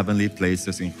blessings in heavenly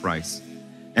places in Christ.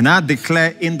 And I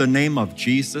declare in the name of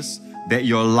Jesus that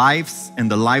your lives and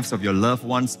the lives of your loved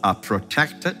ones are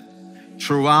protected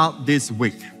throughout this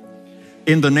week.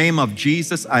 In the name of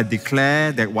Jesus, I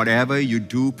declare that whatever you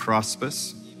do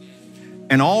prospers,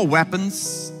 and all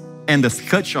weapons and the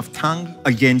scourge of tongue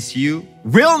against you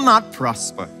will not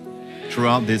prosper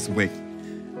throughout this week.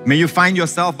 May you find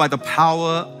yourself by the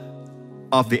power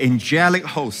of the angelic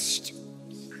host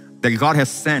that God has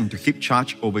sent to keep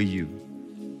charge over you.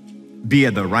 Be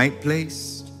at the right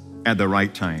place at the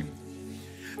right time.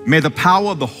 May the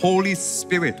power of the Holy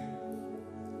Spirit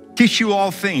teach you all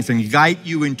things and guide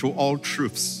you into all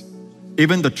truths,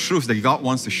 even the truths that God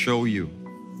wants to show you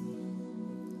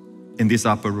in this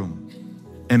upper room.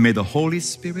 And may the Holy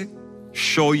Spirit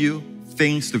show you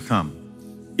things to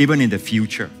come, even in the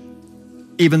future,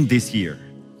 even this year,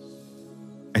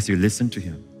 as you listen to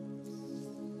Him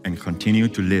and continue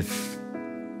to live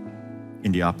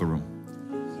in the upper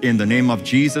room. In the name of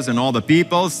Jesus, and all the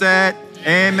people said,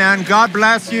 amen. God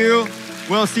bless you.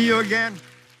 We'll see you again.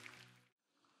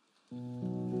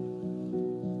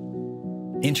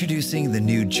 Introducing the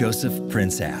new Joseph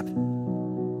Prince app.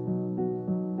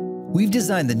 We've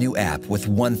designed the new app with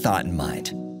one thought in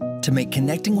mind: to make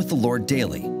connecting with the Lord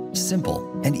daily simple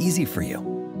and easy for you.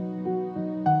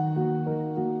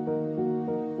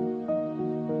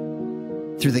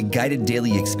 Through the guided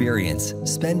daily experience,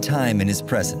 spend time in His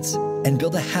presence and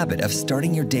build a habit of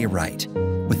starting your day right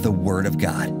with the Word of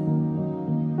God.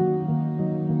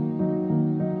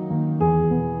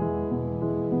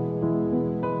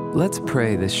 Let's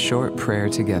pray this short prayer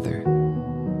together.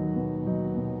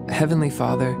 Heavenly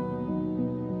Father,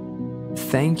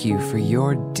 thank you for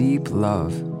your deep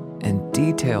love and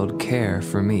detailed care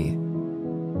for me.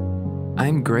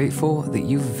 I'm grateful that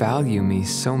you value me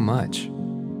so much,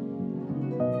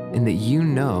 and that you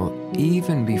know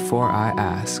even before I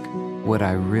ask what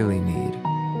I really need.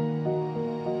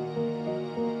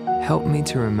 Help me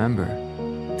to remember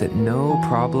that no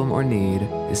problem or need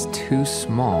is too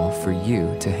small for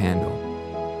you to handle.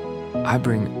 I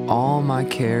bring all my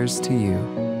cares to you,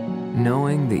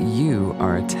 knowing that you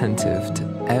are attentive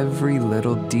to every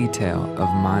little detail of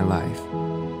my life.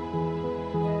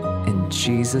 In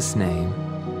Jesus' name,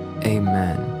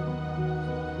 amen.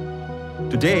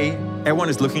 Today, everyone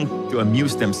is looking to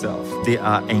amuse themselves. They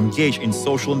are engaged in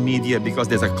social media because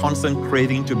there's a constant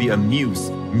craving to be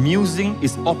amused. Musing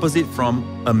is opposite from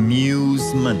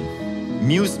amusement.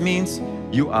 Muse means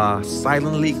you are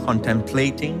silently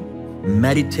contemplating,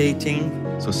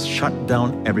 meditating, so shut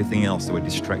down everything else that will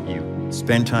distract you.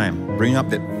 Spend time, bring up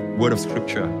that word of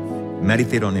scripture,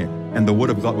 meditate on it, and the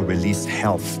word of God will release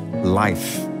health,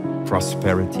 life,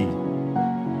 prosperity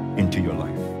into your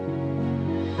life.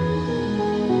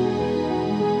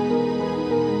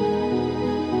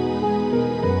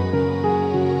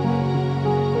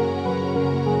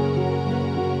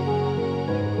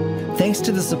 Thanks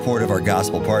to the support of our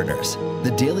gospel partners,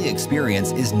 the daily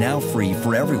experience is now free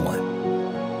for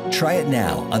everyone. Try it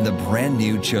now on the brand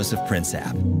new Joseph Prince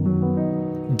app.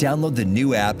 Download the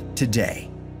new app today.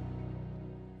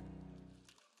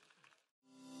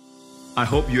 I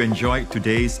hope you enjoyed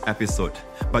today's episode,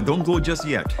 but don't go just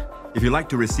yet. If you'd like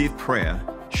to receive prayer,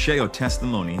 share your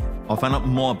testimony, or find out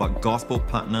more about Gospel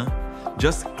Partner,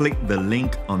 just click the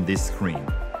link on this screen.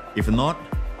 If not,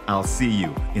 I'll see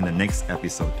you in the next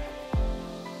episode.